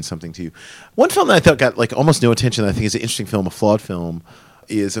could mean something to you. One film that I thought got like almost no attention, that I think is an interesting film, a flawed film,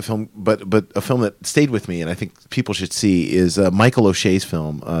 is a film, but a film that stayed with me and I think people should see, is Michael O'Shea's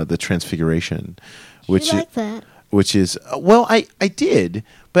film, The Transfiguration, You like that? which is I did,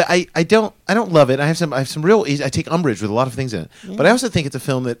 but I don't love it. I have some real. I take umbrage with a lot of things in it, but I also think it's a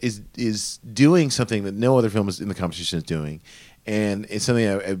film that is doing something that no other film in the competition is doing, and it's something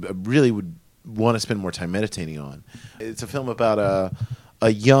I really would want to spend more time meditating on. It's a film about a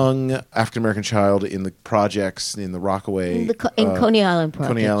young African American child in the projects in the Rockaway In Coney Island project.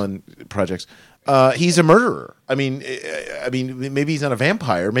 Coney Island projects. He's a murderer. I mean, maybe he's not a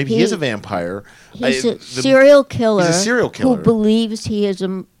vampire. Maybe he is a vampire. He's a serial killer. He's a serial killer who believes he is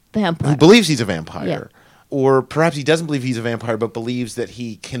a vampire. Who believes he's a vampire. Yeah. Or perhaps he doesn't believe he's a vampire, but believes that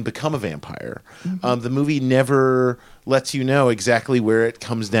he can become a vampire. The movie never lets you know exactly where it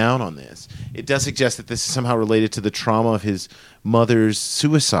comes down on this. It does suggest that this is somehow related to the trauma of his mother's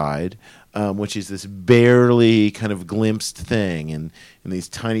suicide, which is this barely kind of glimpsed thing in these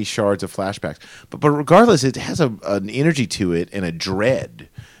tiny shards of flashbacks. But regardless, it has an energy to it and a dread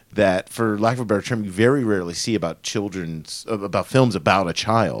that, for lack of a better term, you very rarely see about about films about a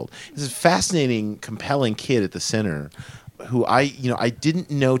child. This is a fascinating, compelling kid at the center who I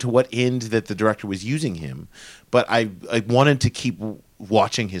didn't know to what end that the director was using him, but I wanted to keep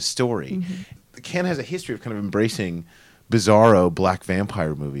watching his story. Ken has a history of kind of embracing bizarro black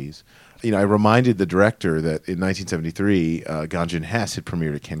vampire movies. I reminded the director that in 1973, Ganja and Hess had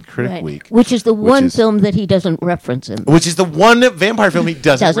premiered at Cannes Critic Week. Which is the one film that he doesn't reference in. Which is the one vampire film he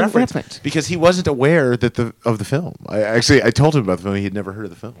doesn't reference. Because he wasn't aware of the film. I told him about the film. He had never heard of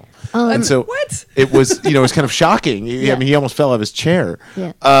the film. And so what? It was, it was kind of shocking. I mean, he almost fell out of his chair.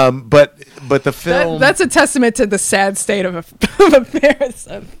 Yeah. But the film... That's a testament to the sad state of affairs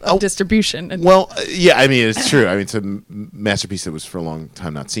of distribution. And I mean, it's true. I mean, it's a masterpiece that was for a long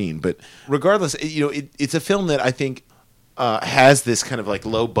time not seen. But regardless, it's a film that I think has this kind of like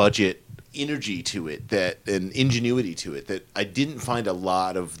low budget energy to it, and ingenuity to it, that I didn't find a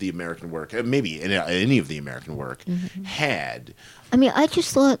lot of the American work, maybe any of the American work, had. I mean, I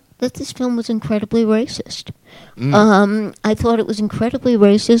just thought that this film was incredibly racist. I thought it was incredibly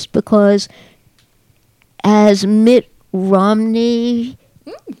racist because, as Mitt Romney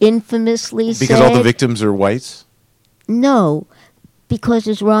infamously said... Because all the victims are whites? No, because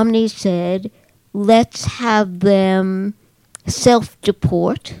as Romney said, let's have them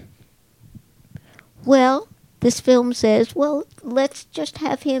self-deport. Well, this film says, let's just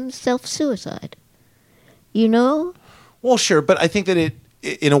have him self-suicide. Well, sure, but I think that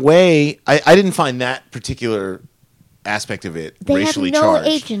in a way, I didn't find that particular aspect of it racially have no charged.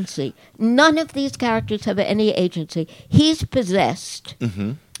 agency. None of these characters have any agency. He's possessed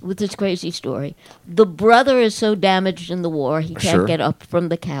with this crazy story. The brother is so damaged in the war, he can't get up from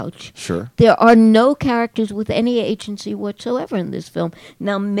the couch. Sure. There are no characters with any agency whatsoever in this film.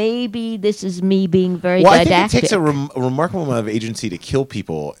 Now, maybe this is me being very didactic. I think it takes a remarkable amount of agency to kill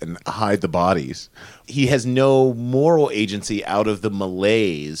people and hide the bodies. He has no moral agency out of the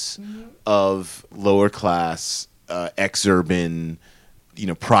malaise of lower class, exurban,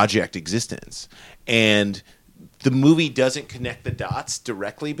 project existence. And the movie doesn't connect the dots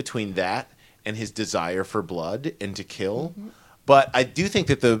directly between that and his desire for blood and to kill. But I do think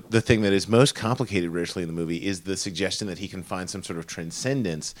that the thing that is most complicated racially in the movie is the suggestion that he can find some sort of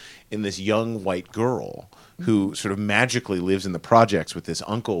transcendence in this young white girl who sort of magically lives in the projects with this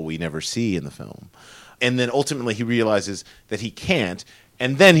uncle we never see in the film. And then ultimately he realizes that he can't,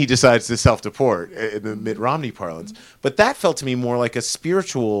 and then he decides to self-deport in the Mitt Romney parlance. But that felt to me more like a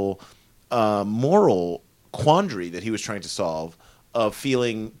spiritual, moral quandary that he was trying to solve, of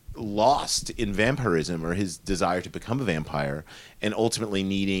feeling lost in vampirism or his desire to become a vampire, and ultimately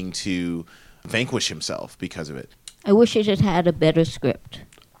needing to vanquish himself because of it. I wish it had had a better script.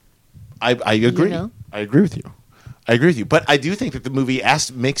 I agree. You know? I agree with you. But I do think that the movie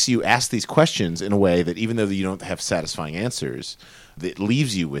makes you ask these questions in a way that, even though you don't have satisfying answers, that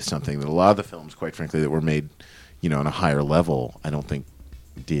leaves you with something that a lot of the films, quite frankly, that were made, on a higher level, I don't think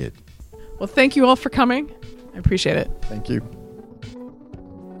did. Well, thank you all for coming. I appreciate it. Thank you.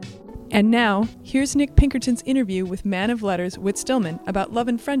 And now, here's Nick Pinkerton's interview with man of letters Whit Stillman about love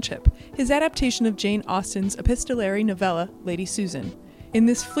and friendship, his adaptation of Jane Austen's epistolary novella, Lady Susan. In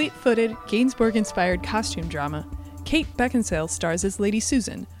this fleet-footed, Gainsbourg-inspired costume drama, Kate Beckinsale stars as Lady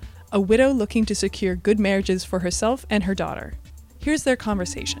Susan, a widow looking to secure good marriages for herself and her daughter. Here's their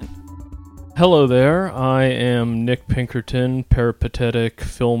conversation. Hello there, I am Nick Pinkerton, peripatetic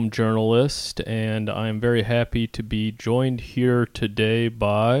film journalist, and I'm very happy to be joined here today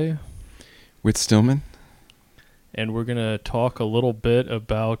by Whit Stillman. And we're going to talk a little bit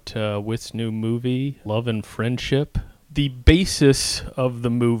about Whit's new movie, Love and Friendship. The basis of the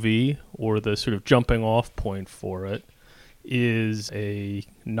movie, or the sort of jumping off point for it, is a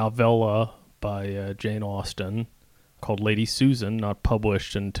novella by Jane Austen called Lady Susan, not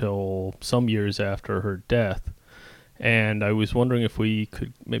published until some years after her death. And I was wondering if we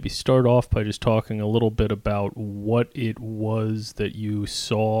could maybe start off by just talking a little bit about what it was that you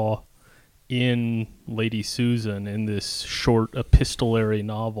saw in Lady Susan, in this short epistolary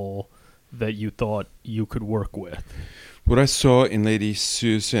novel, that you thought you could work with. What I saw in Lady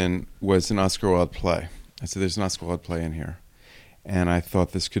Susan was an Oscar Wilde play. I said, there's an Oscar Wilde play in here. And I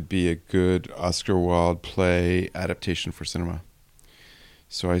thought this could be a good Oscar Wilde play adaptation for cinema.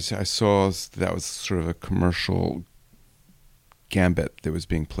 So I saw that was sort of a commercial gambit that was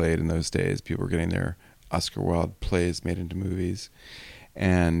being played in those days. People were getting their Oscar Wilde plays made into movies.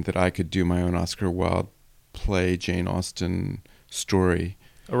 And that I could do my own Oscar Wilde play, Jane Austen story.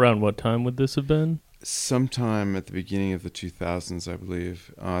 Around what time would this have been? Sometime at the beginning of the 2000s, I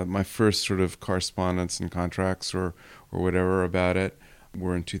believe. My first sort of correspondence and contracts or whatever about it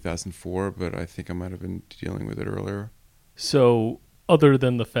were in 2004, but I think I might have been dealing with it earlier. So, other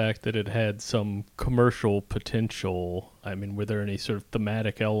than the fact that it had some commercial potential, I mean, were there any sort of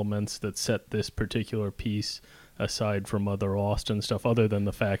thematic elements that set this particular piece aside from other Austen stuff, other than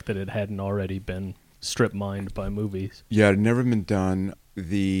the fact that it hadn't already been strip-mined by movies? Yeah, it had never been done.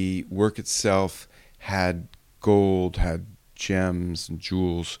 The work itself had gold, had gems and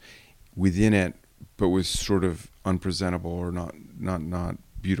jewels within it, but was sort of unpresentable or not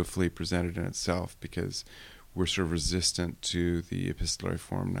beautifully presented in itself, because we're sort of resistant to the epistolary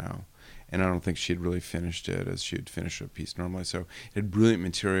form now. And I don't think she had really finished it as she would finish a piece normally. So it had brilliant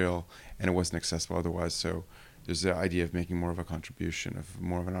material, and it wasn't accessible otherwise. So there's the idea of making more of a contribution, of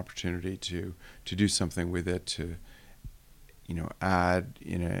more of an opportunity to do something with it, to add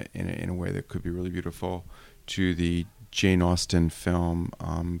in a way that could be really beautiful to the Jane Austen film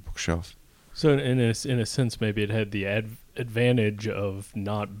bookshelf. So in a sense, maybe it had the advantage of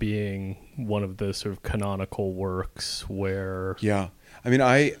not being one of the sort of canonical works where... Yeah. I mean,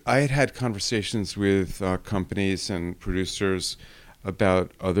 I had conversations with companies and producers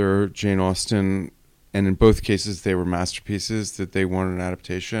about other Jane Austen, and in both cases they were masterpieces that they wanted an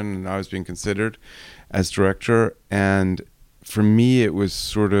adaptation, and I was being considered as director. And for me, it was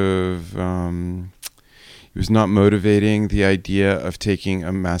sort of... it was not motivating, the idea of taking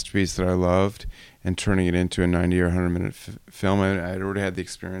a masterpiece that I loved and turning it into a 90 or 100-minute film. I had already had the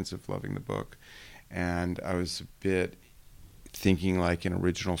experience of loving the book, and I was a bit thinking like an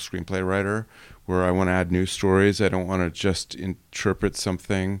original screenplay writer, where I want to add new stories. I don't want to just interpret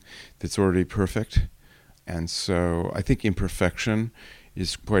something that's already perfect. And so I think imperfection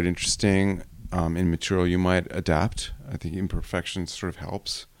is quite interesting in material you might adapt. I think imperfection sort of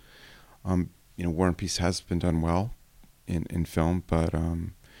helps. War and Peace has been done well in film, but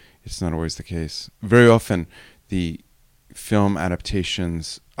it's not always the case. Very often, the film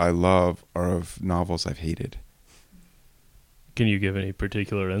adaptations I love are of novels I've hated. Can you give any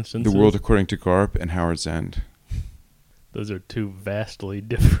particular instances? The World According to Garp and Howard's End. Those are two vastly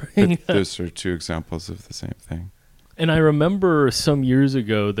differing... Those are two examples of the same thing. And I remember some years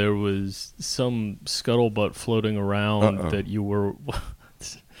ago there was some scuttlebutt floating around that you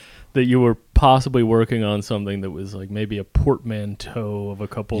were possibly working on something that was like maybe a portmanteau of a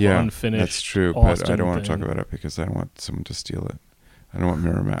couple of unfinished. That's true, Austin but I don't want to things. talk about it because I don't want someone to steal it. I don't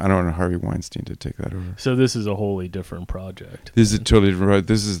want Harvey Weinstein to take that over. So this is a wholly different project. This is totally different.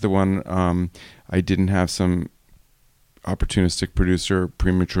 This is the one I didn't have some opportunistic producer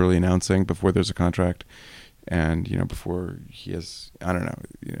prematurely announcing before there's a contract. And, before he has, I don't know,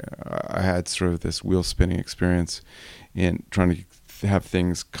 I had sort of this wheel spinning experience in trying to have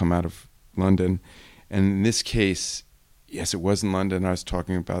things come out of London. And in this case, yes, it was in London. I was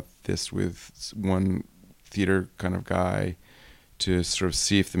talking about this with one theater kind of guy to sort of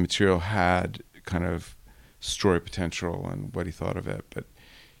see if the material had kind of story potential and what he thought of it. But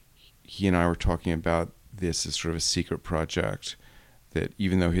he and I were talking about this as sort of a secret project that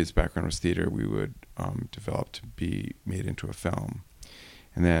even though his background was theater, we would develop to be made into a film.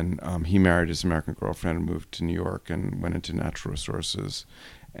 And then he married his American girlfriend and moved to New York and went into natural resources.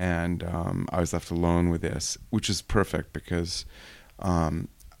 And I was left alone with this, which is perfect because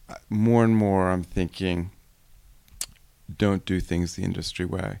more and more I'm thinking, don't do things the industry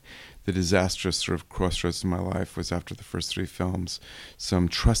way. The disastrous sort of crossroads in my life was after the first 3 films. Some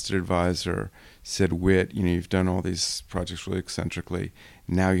trusted advisor said, Whit, you've done all these projects really eccentrically.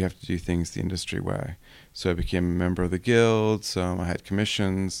 Now you have to do things the industry way. So I became a member of the guilds. I had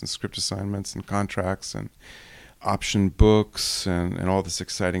commissions and script assignments and contracts and option books and all this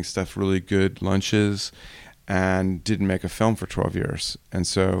exciting stuff, really good lunches, and didn't make a film for 12 years. And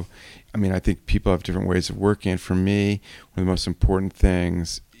so, I think people have different ways of working. And for me, one of the most important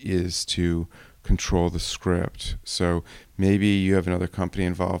things is to control the script. So maybe you have another company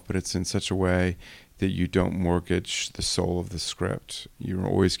involved, but it's in such a way that you don't mortgage the soul of the script. You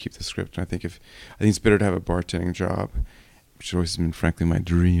always keep the script. And I think it's better to have a bartending job, which has always been frankly my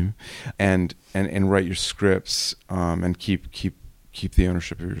dream, and write your scripts and keep the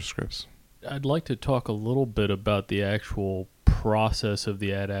ownership of your scripts. I'd like to talk a little bit about the actual process of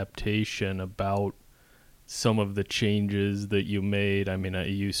the adaptation, about some of the changes that you made.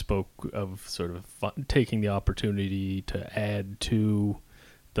 You spoke of sort of taking the opportunity to add to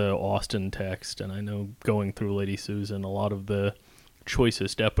the Austen text, and I know going through Lady Susan, a lot of the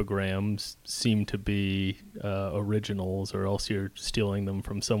choicest epigrams seem to be originals, or else you're stealing them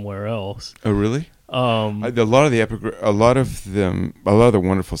from somewhere else. Oh, really? A lot of the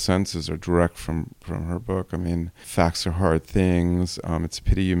wonderful sentences are direct from her book. Facts are hard things. It's a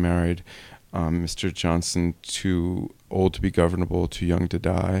pity you married Mr. Johnson, too old to be governable, too young to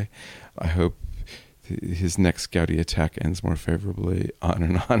die. I hope his next Guiraudie attack ends more favorably. On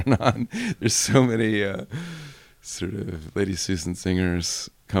and on and on. There's so many sort of Lady Susan singers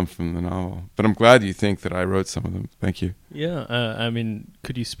come from the novel. But I'm glad you think that I wrote some of them. Thank you. Yeah,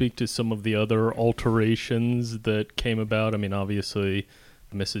 could you speak to some of the other alterations that came about? Obviously,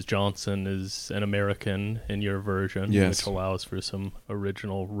 Mrs. Johnson is an American in your version, yes, which allows for some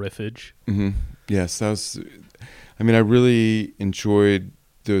original riffage. Mm-hmm. Yes, that was. I really enjoyed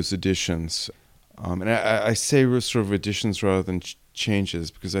those additions, and I say sort of additions rather than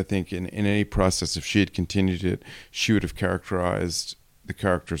changes, because I think in any process, if she had continued it, she would have characterized the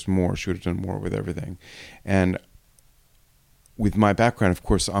characters more. She would have done more with everything, and with my background, of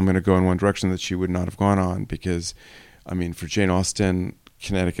course, I'm going to go in one direction that she would not have gone on, because, for Jane Austen,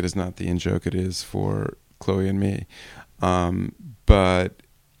 Connecticut is not the in-joke it is for Chloe and me. But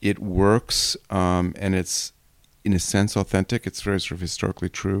it works, and it's, in a sense, authentic. It's very sort of historically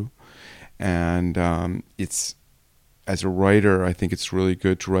true. And it's, as a writer, I think it's really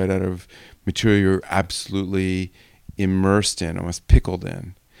good to write out of material you're absolutely immersed in, almost pickled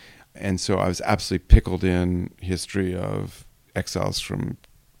in. And so I was absolutely pickled in history of exiles from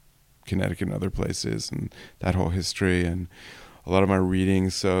Connecticut and other places, and that whole history. And a lot of my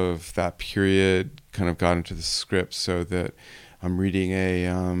readings of that period kind of got into the script, so that I'm reading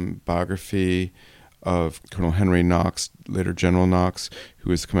a biography of Colonel Henry Knox, later General Knox, who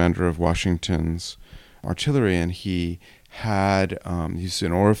was commander of Washington's artillery, and he was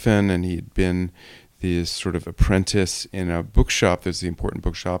an orphan, and he'd been this sort of apprentice in a bookshop. There's the important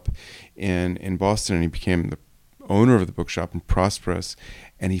bookshop in Boston, and he became the owner of the bookshop and prosperous,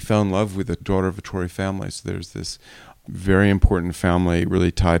 and he fell in love with the daughter of a Tory family. So there's this very important family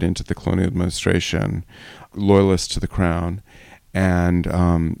really tied into the colonial administration, loyalist to the crown, and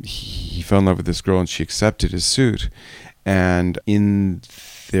he fell in love with this girl, and she accepted his suit. And in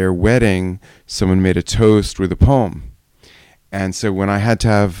their wedding, someone made a toast with a poem. And so when I had to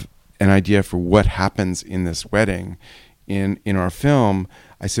have an idea for what happens in this wedding in our film,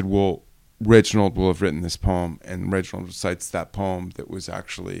 I said, well, Reginald will have written this poem, and Reginald recites that poem that was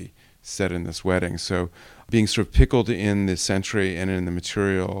actually said in this wedding. So being sort of pickled in the century and in the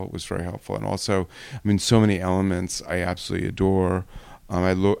material was very helpful. And also, I mean, so many elements I absolutely adore.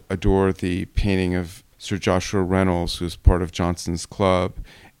 I adore the painting of Sir Joshua Reynolds, who's part of Johnson's Club,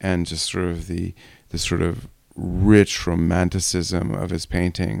 and just sort of the sort of rich romanticism of his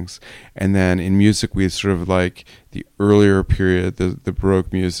paintings. And then in music, we sort of like the earlier period, the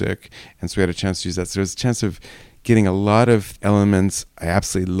Baroque music, and so we had a chance to use that. So there's a chance of getting a lot of elements I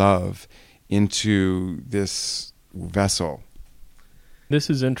absolutely love into this vessel. This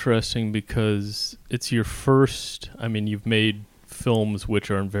is interesting because it's your first, I mean, you've made films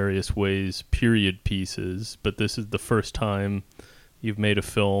which are in various ways period pieces, but this is the first time you've made a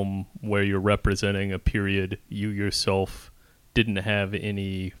film where you're representing a period you yourself didn't have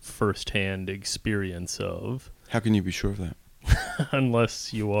any first-hand experience of. How can you be sure of that?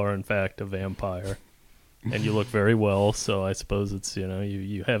 Unless you are, in fact, a vampire. And you look very well, so I suppose it's,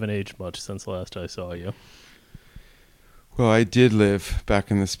 you haven't aged much since last I saw you. Well, I did live back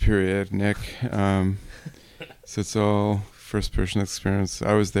in this period, Nick. So it's all first-person experience.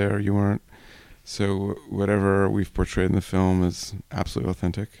 I was there, you weren't. So whatever we've portrayed in the film is absolutely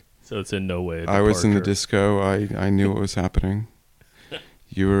authentic. So it's in no way a I was in the departure. disco. I knew what was happening.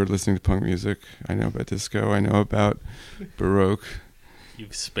 You were listening to punk music. I know about disco. I know about Baroque.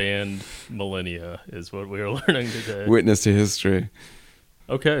 You've spanned millennia, is what we are learning today. Witness to history.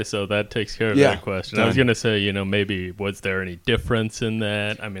 Okay, so that takes care of Yeah, that question. done. I was going to say, maybe was there any difference in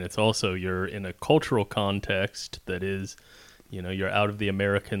that? I mean, it's also you're in a cultural context that is, you're out of the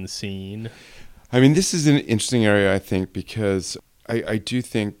American scene. I mean, this is an interesting area, I think, because I do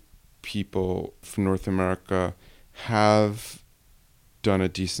think people from North America have done a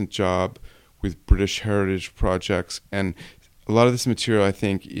decent job with British heritage projects. And a lot of this material, I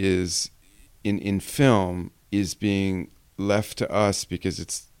think, is in film is being left to us because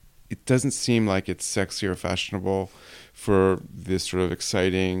it doesn't seem like it's sexy or fashionable for this sort of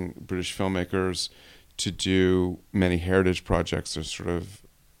exciting British filmmakers to do many heritage projects. There's sort of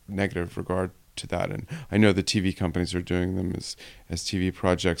negative regard to that, and I know the TV companies are doing them as TV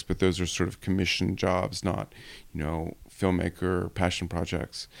projects, but those are sort of commission jobs, not filmmaker passion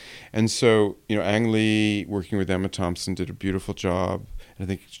projects. And so Ang Lee, working with Emma Thompson, did a beautiful job. I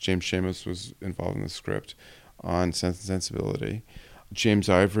think James Schamus was involved in the script on Sense and Sensibility. James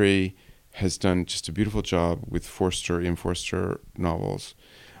Ivory has done just a beautiful job with Ian Forster novels.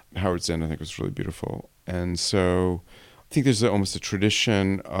 Howard Zinn, I think, was really beautiful. And so I think there's almost a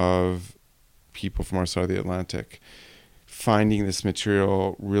tradition of people from our side of the Atlantic finding this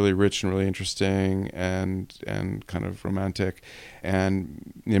material really rich and really interesting and kind of romantic.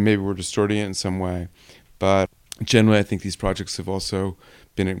 And maybe we're distorting it in some way. But generally, I think these projects have also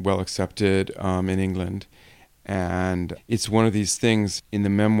been well accepted in England. And it's one of these things in the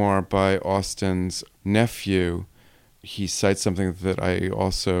memoir by Austen's nephew. He cites something that I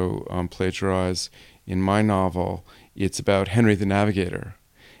also plagiarize in my novel. It's about Henry the Navigator.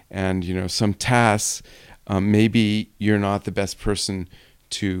 And, some tasks, maybe you're not the best person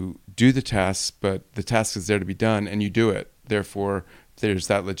to do the tasks, but the task is there to be done, and you do it. Therefore, there's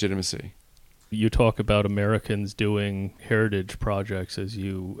that legitimacy. You talk about Americans doing heritage projects, as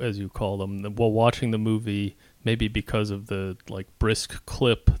you call them. While watching the movie, maybe because of the brisk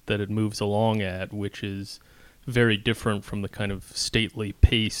clip that it moves along at, which is very different from the kind of stately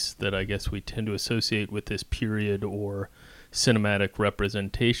pace that I guess we tend to associate with this period or cinematic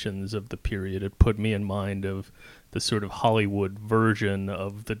representations of the period. It put me in mind of the sort of Hollywood version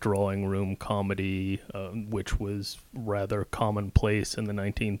of the drawing room comedy, which was rather commonplace in the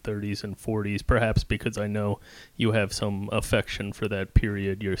 1930s and 40s, perhaps because I know you have some affection for that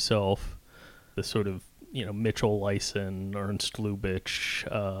period yourself. The sort of, Mitchell Lyson, Ernst Lubitsch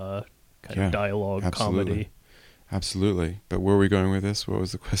kind of dialogue absolutely. Comedy. Absolutely. But where are we going with this? What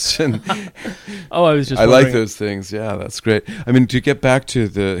was the question? Oh, I was just I wondering. like those things. Yeah, that's great. I mean, to get back to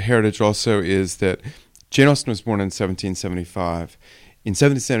the heritage also is that Jane Austen was born in 1775. In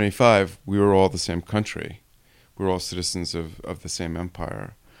 1775, we were all the same country. We were all citizens of the same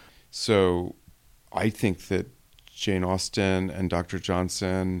empire. So I think that Jane Austen and Dr.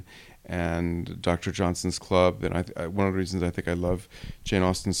 Johnson and Dr. Johnson's Club, and one of the reasons I think I love Jane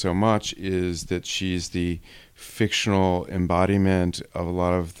Austen so much is that she's the fictional embodiment of a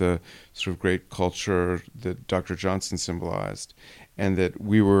lot of the sort of great culture that Dr. Johnson symbolized, and that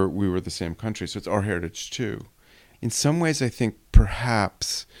we were the same country. So it's our heritage too. In some ways, I think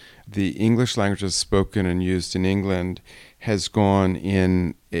perhaps the English language as spoken and used in England has gone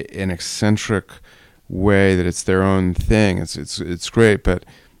in an eccentric way that it's their own thing. It's great, but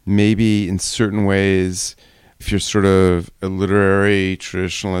maybe in certain ways, if you're sort of a literary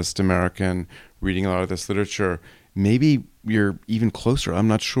traditionalist American reading a lot of this literature, maybe you're even closer. I'm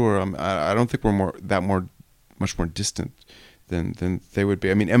not sure. I don't think we're much more distant than they would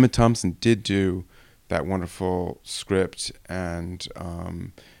be. I mean, Emma Thompson did do that wonderful script and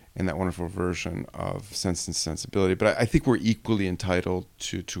that wonderful version of Sense and Sensibility. But I think we're equally entitled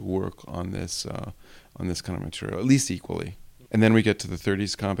to work on this kind of material, at least equally. And then we get to the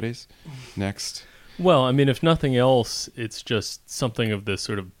 30s comedies next. Well, I mean, if nothing else, it's just something of this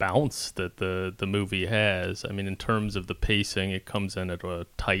sort of bounce that the movie has. I mean, in terms of the pacing, it comes in at a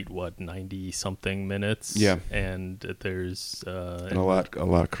tight, 90-something minutes? Yeah. And there's... and a lot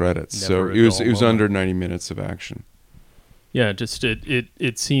of credits. So it was under 90 minutes of action. Yeah, just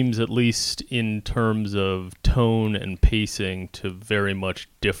it seems, at least in terms of tone and pacing, to very much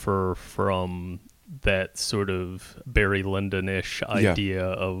differ from that sort of Barry Lyndon-ish idea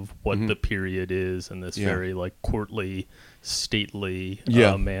of what the period is in this very courtly, stately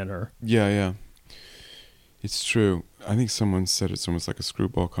manner. Yeah. It's true. I think someone said it's almost like a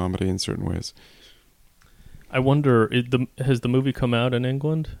screwball comedy in certain ways. I wonder, has the movie come out in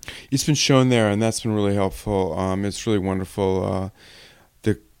England? It's been shown there, and that's been really helpful. It's really wonderful.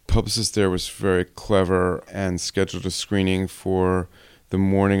 The publicist there was very clever and scheduled a screening for the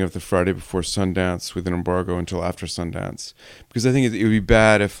morning of the Friday before Sundance with an embargo until after Sundance. Because I think it would be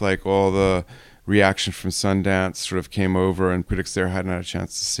bad if all the reaction from Sundance sort of came over and critics there hadn't had a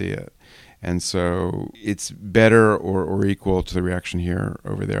chance to see it. And so it's better or equal to the reaction here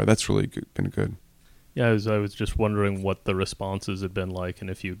over there. That's really been good. Yeah, I was just wondering what the responses had been like and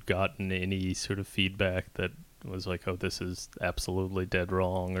if you'd gotten any sort of feedback that was like, oh, this is absolutely dead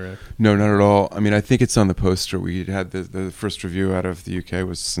wrong, or... No, not at all. I mean, I think it's on the poster. We had the first review out of the UK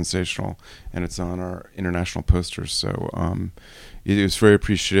was sensational, and it's on our international posters. So it was very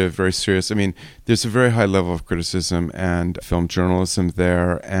appreciative, very serious. I mean, there's a very high level of criticism and film journalism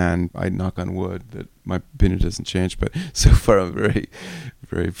there, and I knock on wood that my opinion doesn't change, but so far I'm very,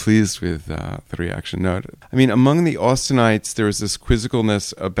 very pleased with the reaction. No, I mean, among the Austinites, there was this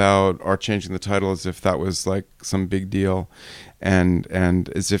quizzicalness about our changing the title as if that was like some big deal, and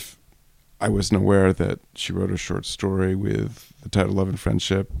as if I wasn't aware that she wrote a short story with the title Love and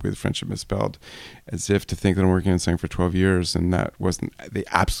Friendship, with friendship misspelled, as if to think that I'm working on something for 12 years, and that wasn't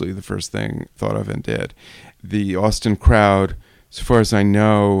absolutely the first thing thought of and did. The Austin crowd, so far as I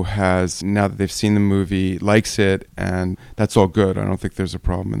know, has, now that they've seen the movie, likes it, and that's all good. I don't think there's a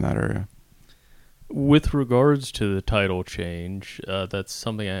problem in that area. With regards to the title change, that's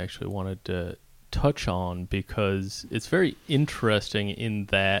something I actually wanted to touch on, because it's very interesting in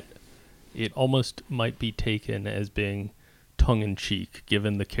that it almost might be taken as being tongue-in-cheek,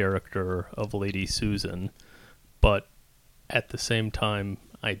 given the character of Lady Susan, but at the same time,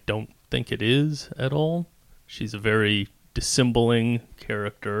 I don't think it is at all. She's a very dissembling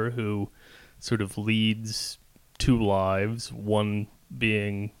character who sort of leads two lives, one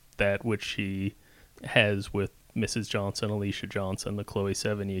being that which she has with Mrs. Johnson, Alicia Johnson, the Chloe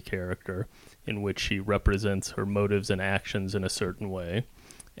Sevigny character, in which she represents her motives and actions in a certain way,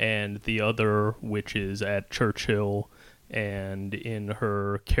 and the other, which is at Churchill and in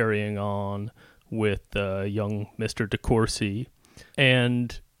her carrying on with young Mr. De Courcy.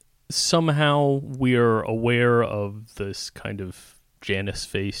 And somehow we're aware of this kind of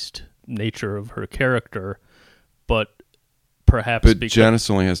Janice-faced nature of her character, but perhaps... But Janice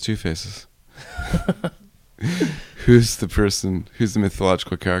only has two faces. Who's the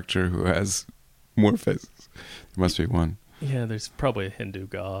mythological character who has more faces? There must be one. Yeah, there's probably a Hindu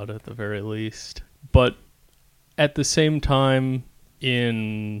god at the very least. But at the same time,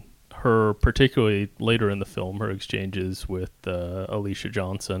 in her, particularly later in the film, her exchanges with Alicia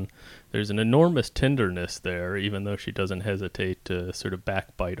Johnson, there's an enormous tenderness there, even though she doesn't hesitate to sort of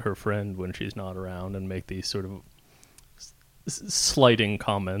backbite her friend when she's not around and make these sort of slighting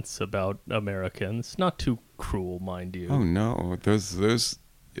comments about Americans. Not too cruel, mind you. Oh, no. Those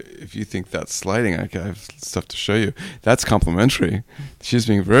if you think that's slighting, I have stuff to show you. That's complimentary. She's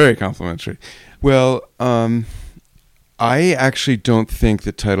being very complimentary. Well, I actually don't think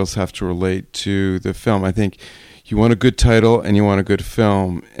that titles have to relate to the film. I think you want a good title and you want a good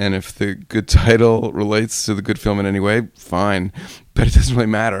film. And if the good title relates to the good film in any way, fine. But it doesn't really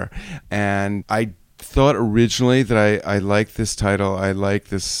matter. And I thought originally that I like this title. I like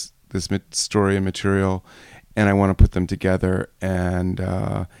this story and material. And I want to put them together, and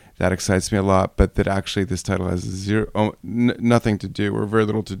that excites me a lot. But that actually this title has nothing to do, or very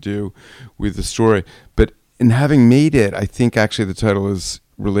little to do, with the story. But in having made it, I think actually the title is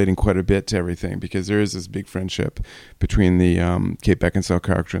relating quite a bit to everything, because there is this big friendship between the Kate Beckinsale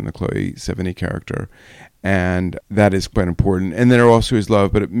character and the Chloe Sevigny character, and that is quite important. And there also is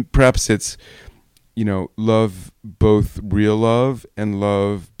love, but perhaps it's, love, both real love and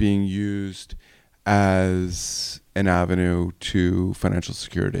love being used as an avenue to financial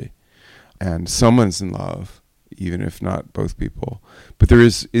security. And someone's in love, even if not both people. But there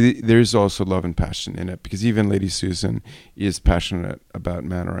is also love and passion in it, because even Lady Susan is passionate about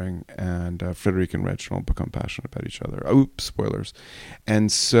Mannering, and Frederick and Reginald become passionate about each other. Oops, spoilers.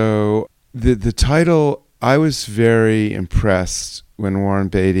 And so the title, I was very impressed when Warren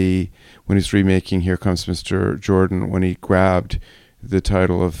Beatty, when he's remaking Here Comes Mr. Jordan, when he grabbed the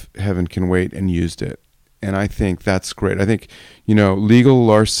title of Heaven Can Wait and used it. And I think that's great. I think, legal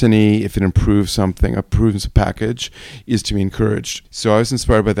larceny, if it improves something, improves a package, is to be encouraged. So I was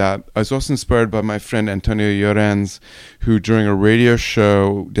inspired by that. I was also inspired by my friend Antonio Llorens, who during a radio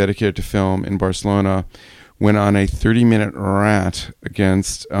show dedicated to film in Barcelona went on a 30-minute rant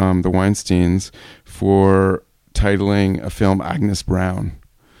against the Weinsteins for titling a film Agnes Brown.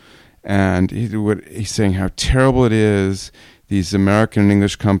 And he's saying how terrible it is, these American and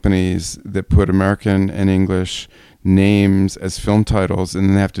English companies that put American and English names as film titles, and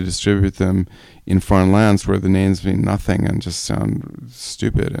then they have to distribute them in foreign lands where the names mean nothing and just sound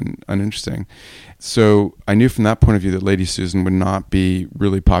stupid and uninteresting. So I knew from that point of view that Lady Susan would not be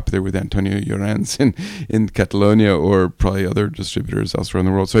really popular with Antonio Llorens in Catalonia, or probably other distributors elsewhere in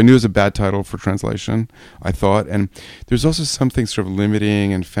the world. So I knew it was a bad title for translation, I thought. And there's also something sort of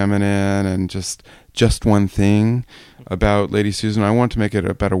limiting and feminine and just one thing about Lady Susan. I want to make it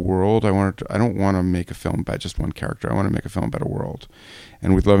about a world. I don't want to make a film about just one character. I want to make a film about a world,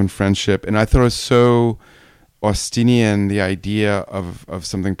 and with love and friendship. And I thought it was so Austinian, the idea of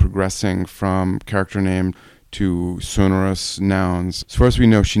something progressing from character name to sonorous nouns. As far as we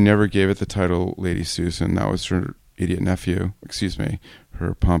know, she never gave it the title Lady Susan. That was her idiot nephew.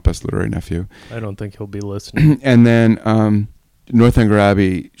 Her pompous literary nephew. I don't think he'll be listening. And then Northanger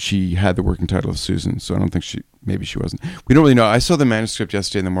Abbey, she had the working title of Susan, so I don't think maybe she wasn't. We don't really know. I saw the manuscript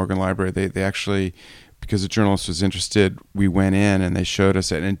yesterday in the Morgan Library. They actually, because a journalist was interested, we went in and they showed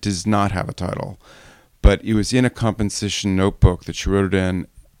us it, and it does not have a title. But it was in a composition notebook that she wrote it in,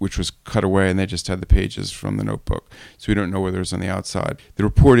 which was cut away, and they just had the pages from the notebook. So we don't know whether it was on the outside. The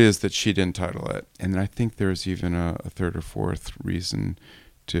report is that she didn't title it. And I think there's even a third or fourth reason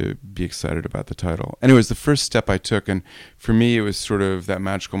to be excited about the title. And it was the first step I took, and for me it was sort of that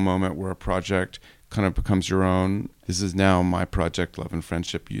magical moment where a project kind of becomes your own. This is now my project, Love and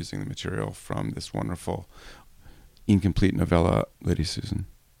Friendship, using the material from this wonderful incomplete novella, Lady Susan.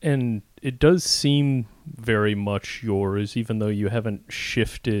 And it does seem very much yours, even though you haven't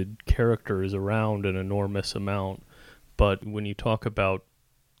shifted characters around an enormous amount. But when you talk about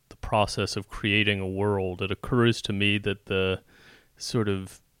the process of creating a world, it occurs to me that the sort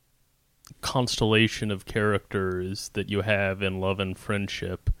of constellation of characters that you have in Love and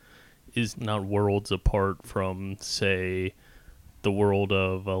Friendship is not worlds apart from, say, the world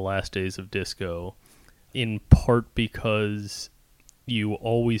of Last Days of Disco, in part because you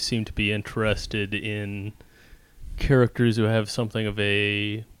always seem to be interested in characters who have something of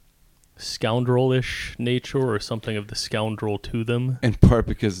a scoundrelish nature or something of the scoundrel to them. In part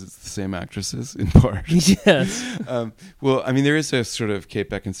because it's the same actresses, in part. Yes. Well, I mean, there is a sort of Kate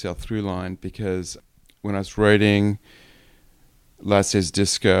Beckinsale through line, because when I was writing Last Days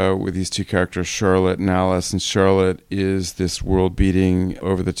Disco with these two characters, Charlotte and Alice, and Charlotte is this world-beating,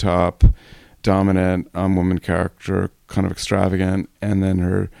 over-the-top, dominant woman character, kind of extravagant, and then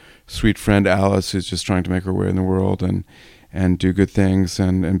her sweet friend Alice, who's just trying to make her way in the world and do good things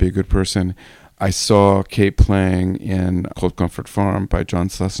and be a good person. I saw Kate playing in Cold Comfort Farm by John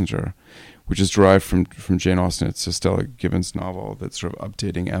Schlesinger, which is derived from Jane Austen. It's a Stella Gibbons novel that's sort of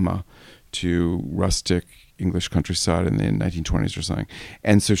updating Emma to rustic English countryside in the 1920s or something.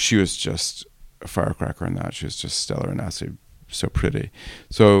 And so she was just a firecracker in that. She was just stellar and absolutely so pretty.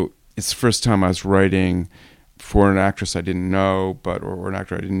 So it's the first time I was writing for an actress I didn't know, or an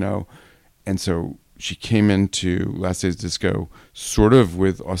actor I didn't know. And so she came into Last Days Disco sort of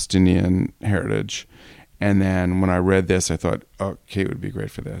with Austinian heritage. And then when I read this, I thought, oh, Kate would be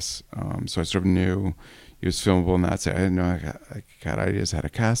great for this. So I sort of knew it was filmable in that sense. I didn't know I got ideas how to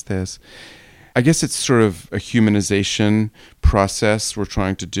cast this. I guess it's sort of a humanization process we're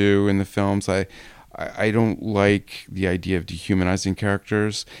trying to do in the films. I don't like the idea of dehumanizing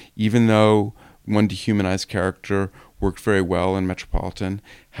characters, even though one dehumanized character worked very well in Metropolitan.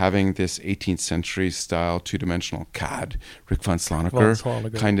 Having this 18th century style two-dimensional CAD, Rick von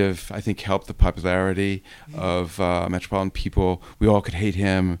Sloniker, kind of, I think, helped the popularity of Metropolitan people. We all could hate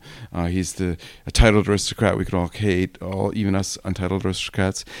him. He's a titled aristocrat we could all hate, even us untitled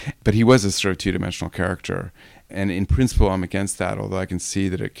aristocrats. But he was a sort of two-dimensional character. And in principle, I'm against that, although I can see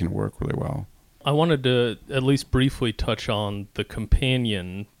that it can work really well. I wanted to at least briefly touch on the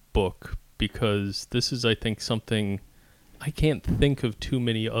companion book, because this is, I think, something I can't think of too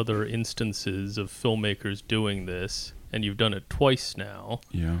many other instances of filmmakers doing this, and you've done it twice now,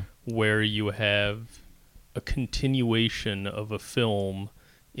 where you have a continuation of a film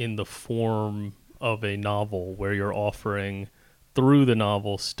in the form of a novel, where you're offering, through the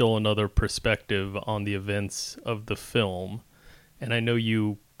novel, still another perspective on the events of the film. And I know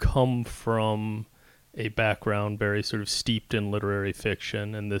you come from a background very sort of steeped in literary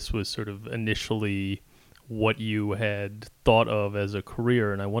fiction, and this was sort of initially what you had thought of as a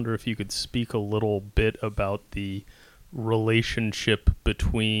career. And I wonder if you could speak a little bit about the relationship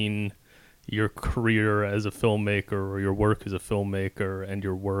between your career as a filmmaker, or your work as a filmmaker, and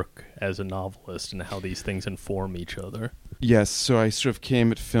your work as a novelist, and how these things inform each other. Yes, so I sort of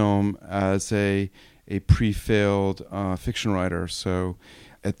came at film as a pre-failed fiction writer. So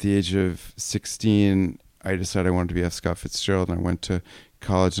at the age of 16, I decided I wanted to be F. Scott Fitzgerald, and I went to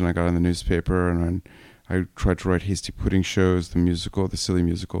college and I got in the newspaper, and I tried to write hasty pudding shows, the silly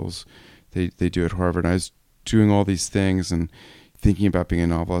musicals they do at Harvard. And I was doing all these things and thinking about being a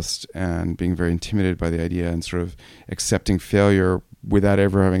novelist and being very intimidated by the idea and sort of accepting failure without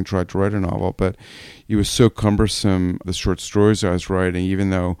ever having tried to write a novel. But it was so cumbersome, the short stories I was writing,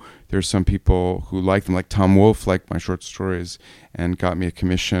 even though there's some people who like them, like Tom Wolfe liked my short stories and got me a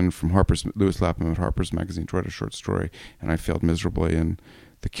commission from Lewis Lapham at Harper's Magazine to write a short story, and I failed miserably. And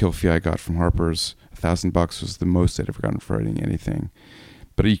the kill fee I got from Harper's, $1,000, was the most I'd ever gotten for writing anything.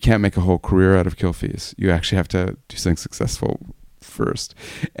 But you can't make a whole career out of kill fees. You actually have to do something successful first.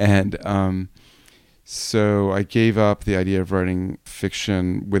 And so I gave up the idea of writing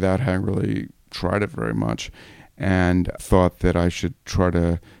fiction without having really tried it very much, and thought that I should try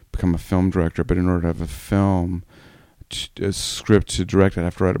to become a film director. But in order to have a script to direct, I'd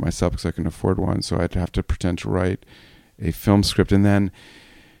have to write it myself because I couldn't afford one. So I'd have to pretend to write a film script. And then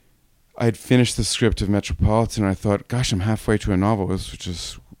I'd finished the script of Metropolitan, and I thought, gosh, I'm halfway to a novel, which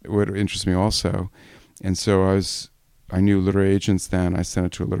is what interests me also. And so I knew literary agents then. I sent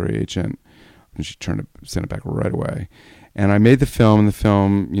it to a literary agent, and she sent it back right away. And I made the film, and the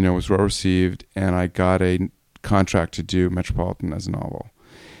film, was well received, and I got a contract to do Metropolitan as a novel.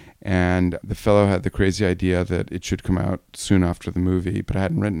 And the fellow had the crazy idea that it should come out soon after the movie, but I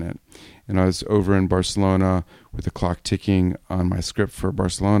hadn't written it. And I was over in Barcelona with the clock ticking on my script for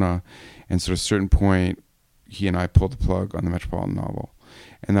Barcelona, and so at a certain point, he and I pulled the plug on the Metropolitan novel.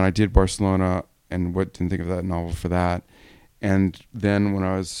 And then I did Barcelona, and didn't think of that novel for that. And then when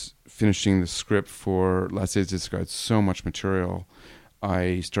I was finishing the script for Last Days of Disco, I had so much material,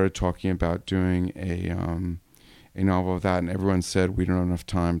 I started talking about doing a novel of that, and everyone said we don't have enough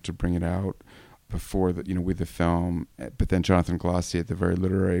time to bring it out before with the film. But then Jonathan Galassi at the very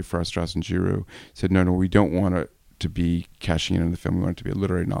literary for Strauss and Giroux said, no, we don't want it to be cashing in on the film. We want it to be a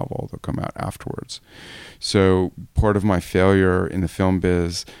literary novel that'll come out afterwards. So part of my failure in the film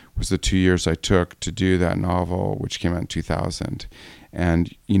biz was the 2 years I took to do that novel, which came out in 2000.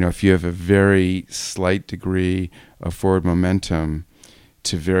 And, if you have a very slight degree of forward momentum,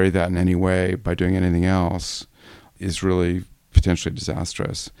 to vary that in any way by doing anything else is really potentially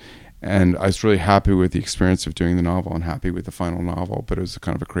disastrous. And I was really happy with the experience of doing the novel and happy with the final novel, but it was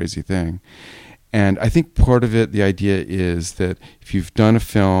kind of a crazy thing. And I think part of it, the idea is that if you've done a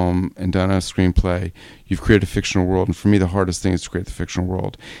film and done a screenplay, you've created a fictional world. And for me, the hardest thing is to create the fictional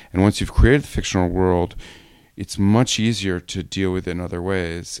world. And once you've created the fictional world, it's much easier to deal with it in other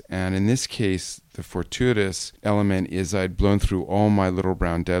ways. And in this case, the fortuitous element is I'd blown through all my little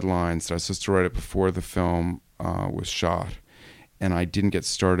brown deadlines. I was supposed to write it before the film was shot. And I didn't get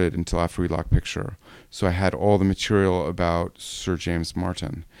started until after we locked picture. So I had all the material about Sir James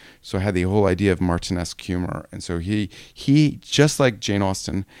Martin. So I had the whole idea of Martinesque humor. And so he just like Jane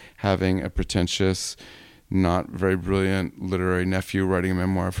Austen, having a pretentious, not very brilliant literary nephew writing a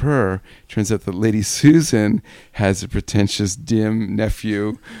memoir of her, turns out that Lady Susan has a pretentious, dim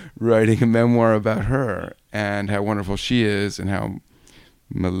nephew writing a memoir about her, and how wonderful she is, and how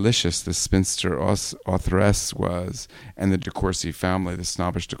malicious the spinster authoress was, and the De Courcy family, the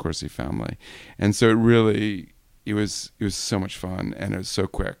snobbish De Courcy family. And so it really it was so much fun, and it was so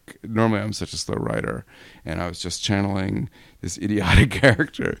quick. Normally I'm such a slow writer, and I was just channeling this idiotic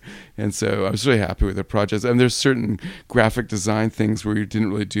character, and so I was really happy with the project. And there's certain graphic design things where you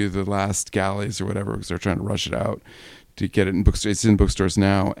didn't really do the last galleys or whatever because they're trying to rush it out to get it in bookstores. It's in bookstores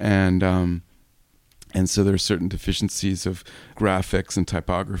now, and so there's certain deficiencies of graphics and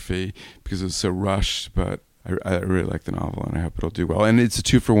typography because it was so rushed, but I really like the novel, and I hope it'll do well. And it's a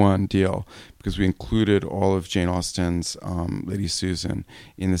 2-for-1 deal because we included all of Jane Austen's Lady Susan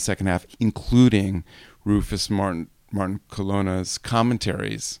in the second half, including Rufus Martin Colonna's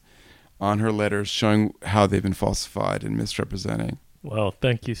commentaries on her letters showing how they've been falsified and misrepresenting. Well,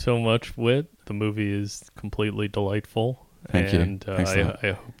 thank you so much, Whit. The movie is completely delightful. Thank you. And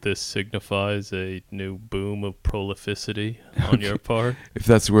I hope this signifies a new boom of prolificity on your part. If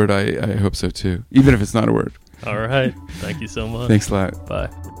that's a word, I hope so too, even if it's not a word. All right. Thank you so much. Thanks a lot. Bye.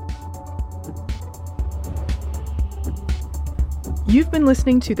 You've been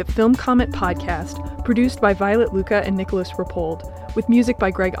listening to the Film Comment podcast, produced by Violet Lucca and Nicolas Rapold, with music by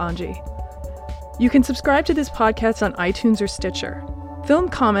Greg Angie. You can subscribe to this podcast on iTunes or Stitcher. Film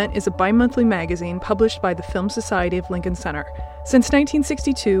Comment is a bi-monthly magazine published by the Film Society of Lincoln Center. Since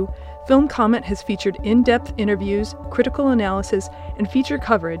 1962, Film Comment has featured in-depth interviews, critical analysis, and feature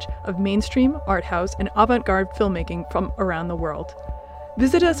coverage of mainstream, art house, and avant-garde filmmaking from around the world.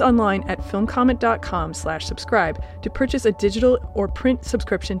 Visit us online at filmcomment.com/subscribe to purchase a digital or print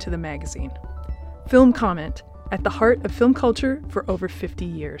subscription to the magazine. Film Comment, at the heart of film culture for over 50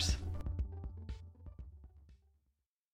 years.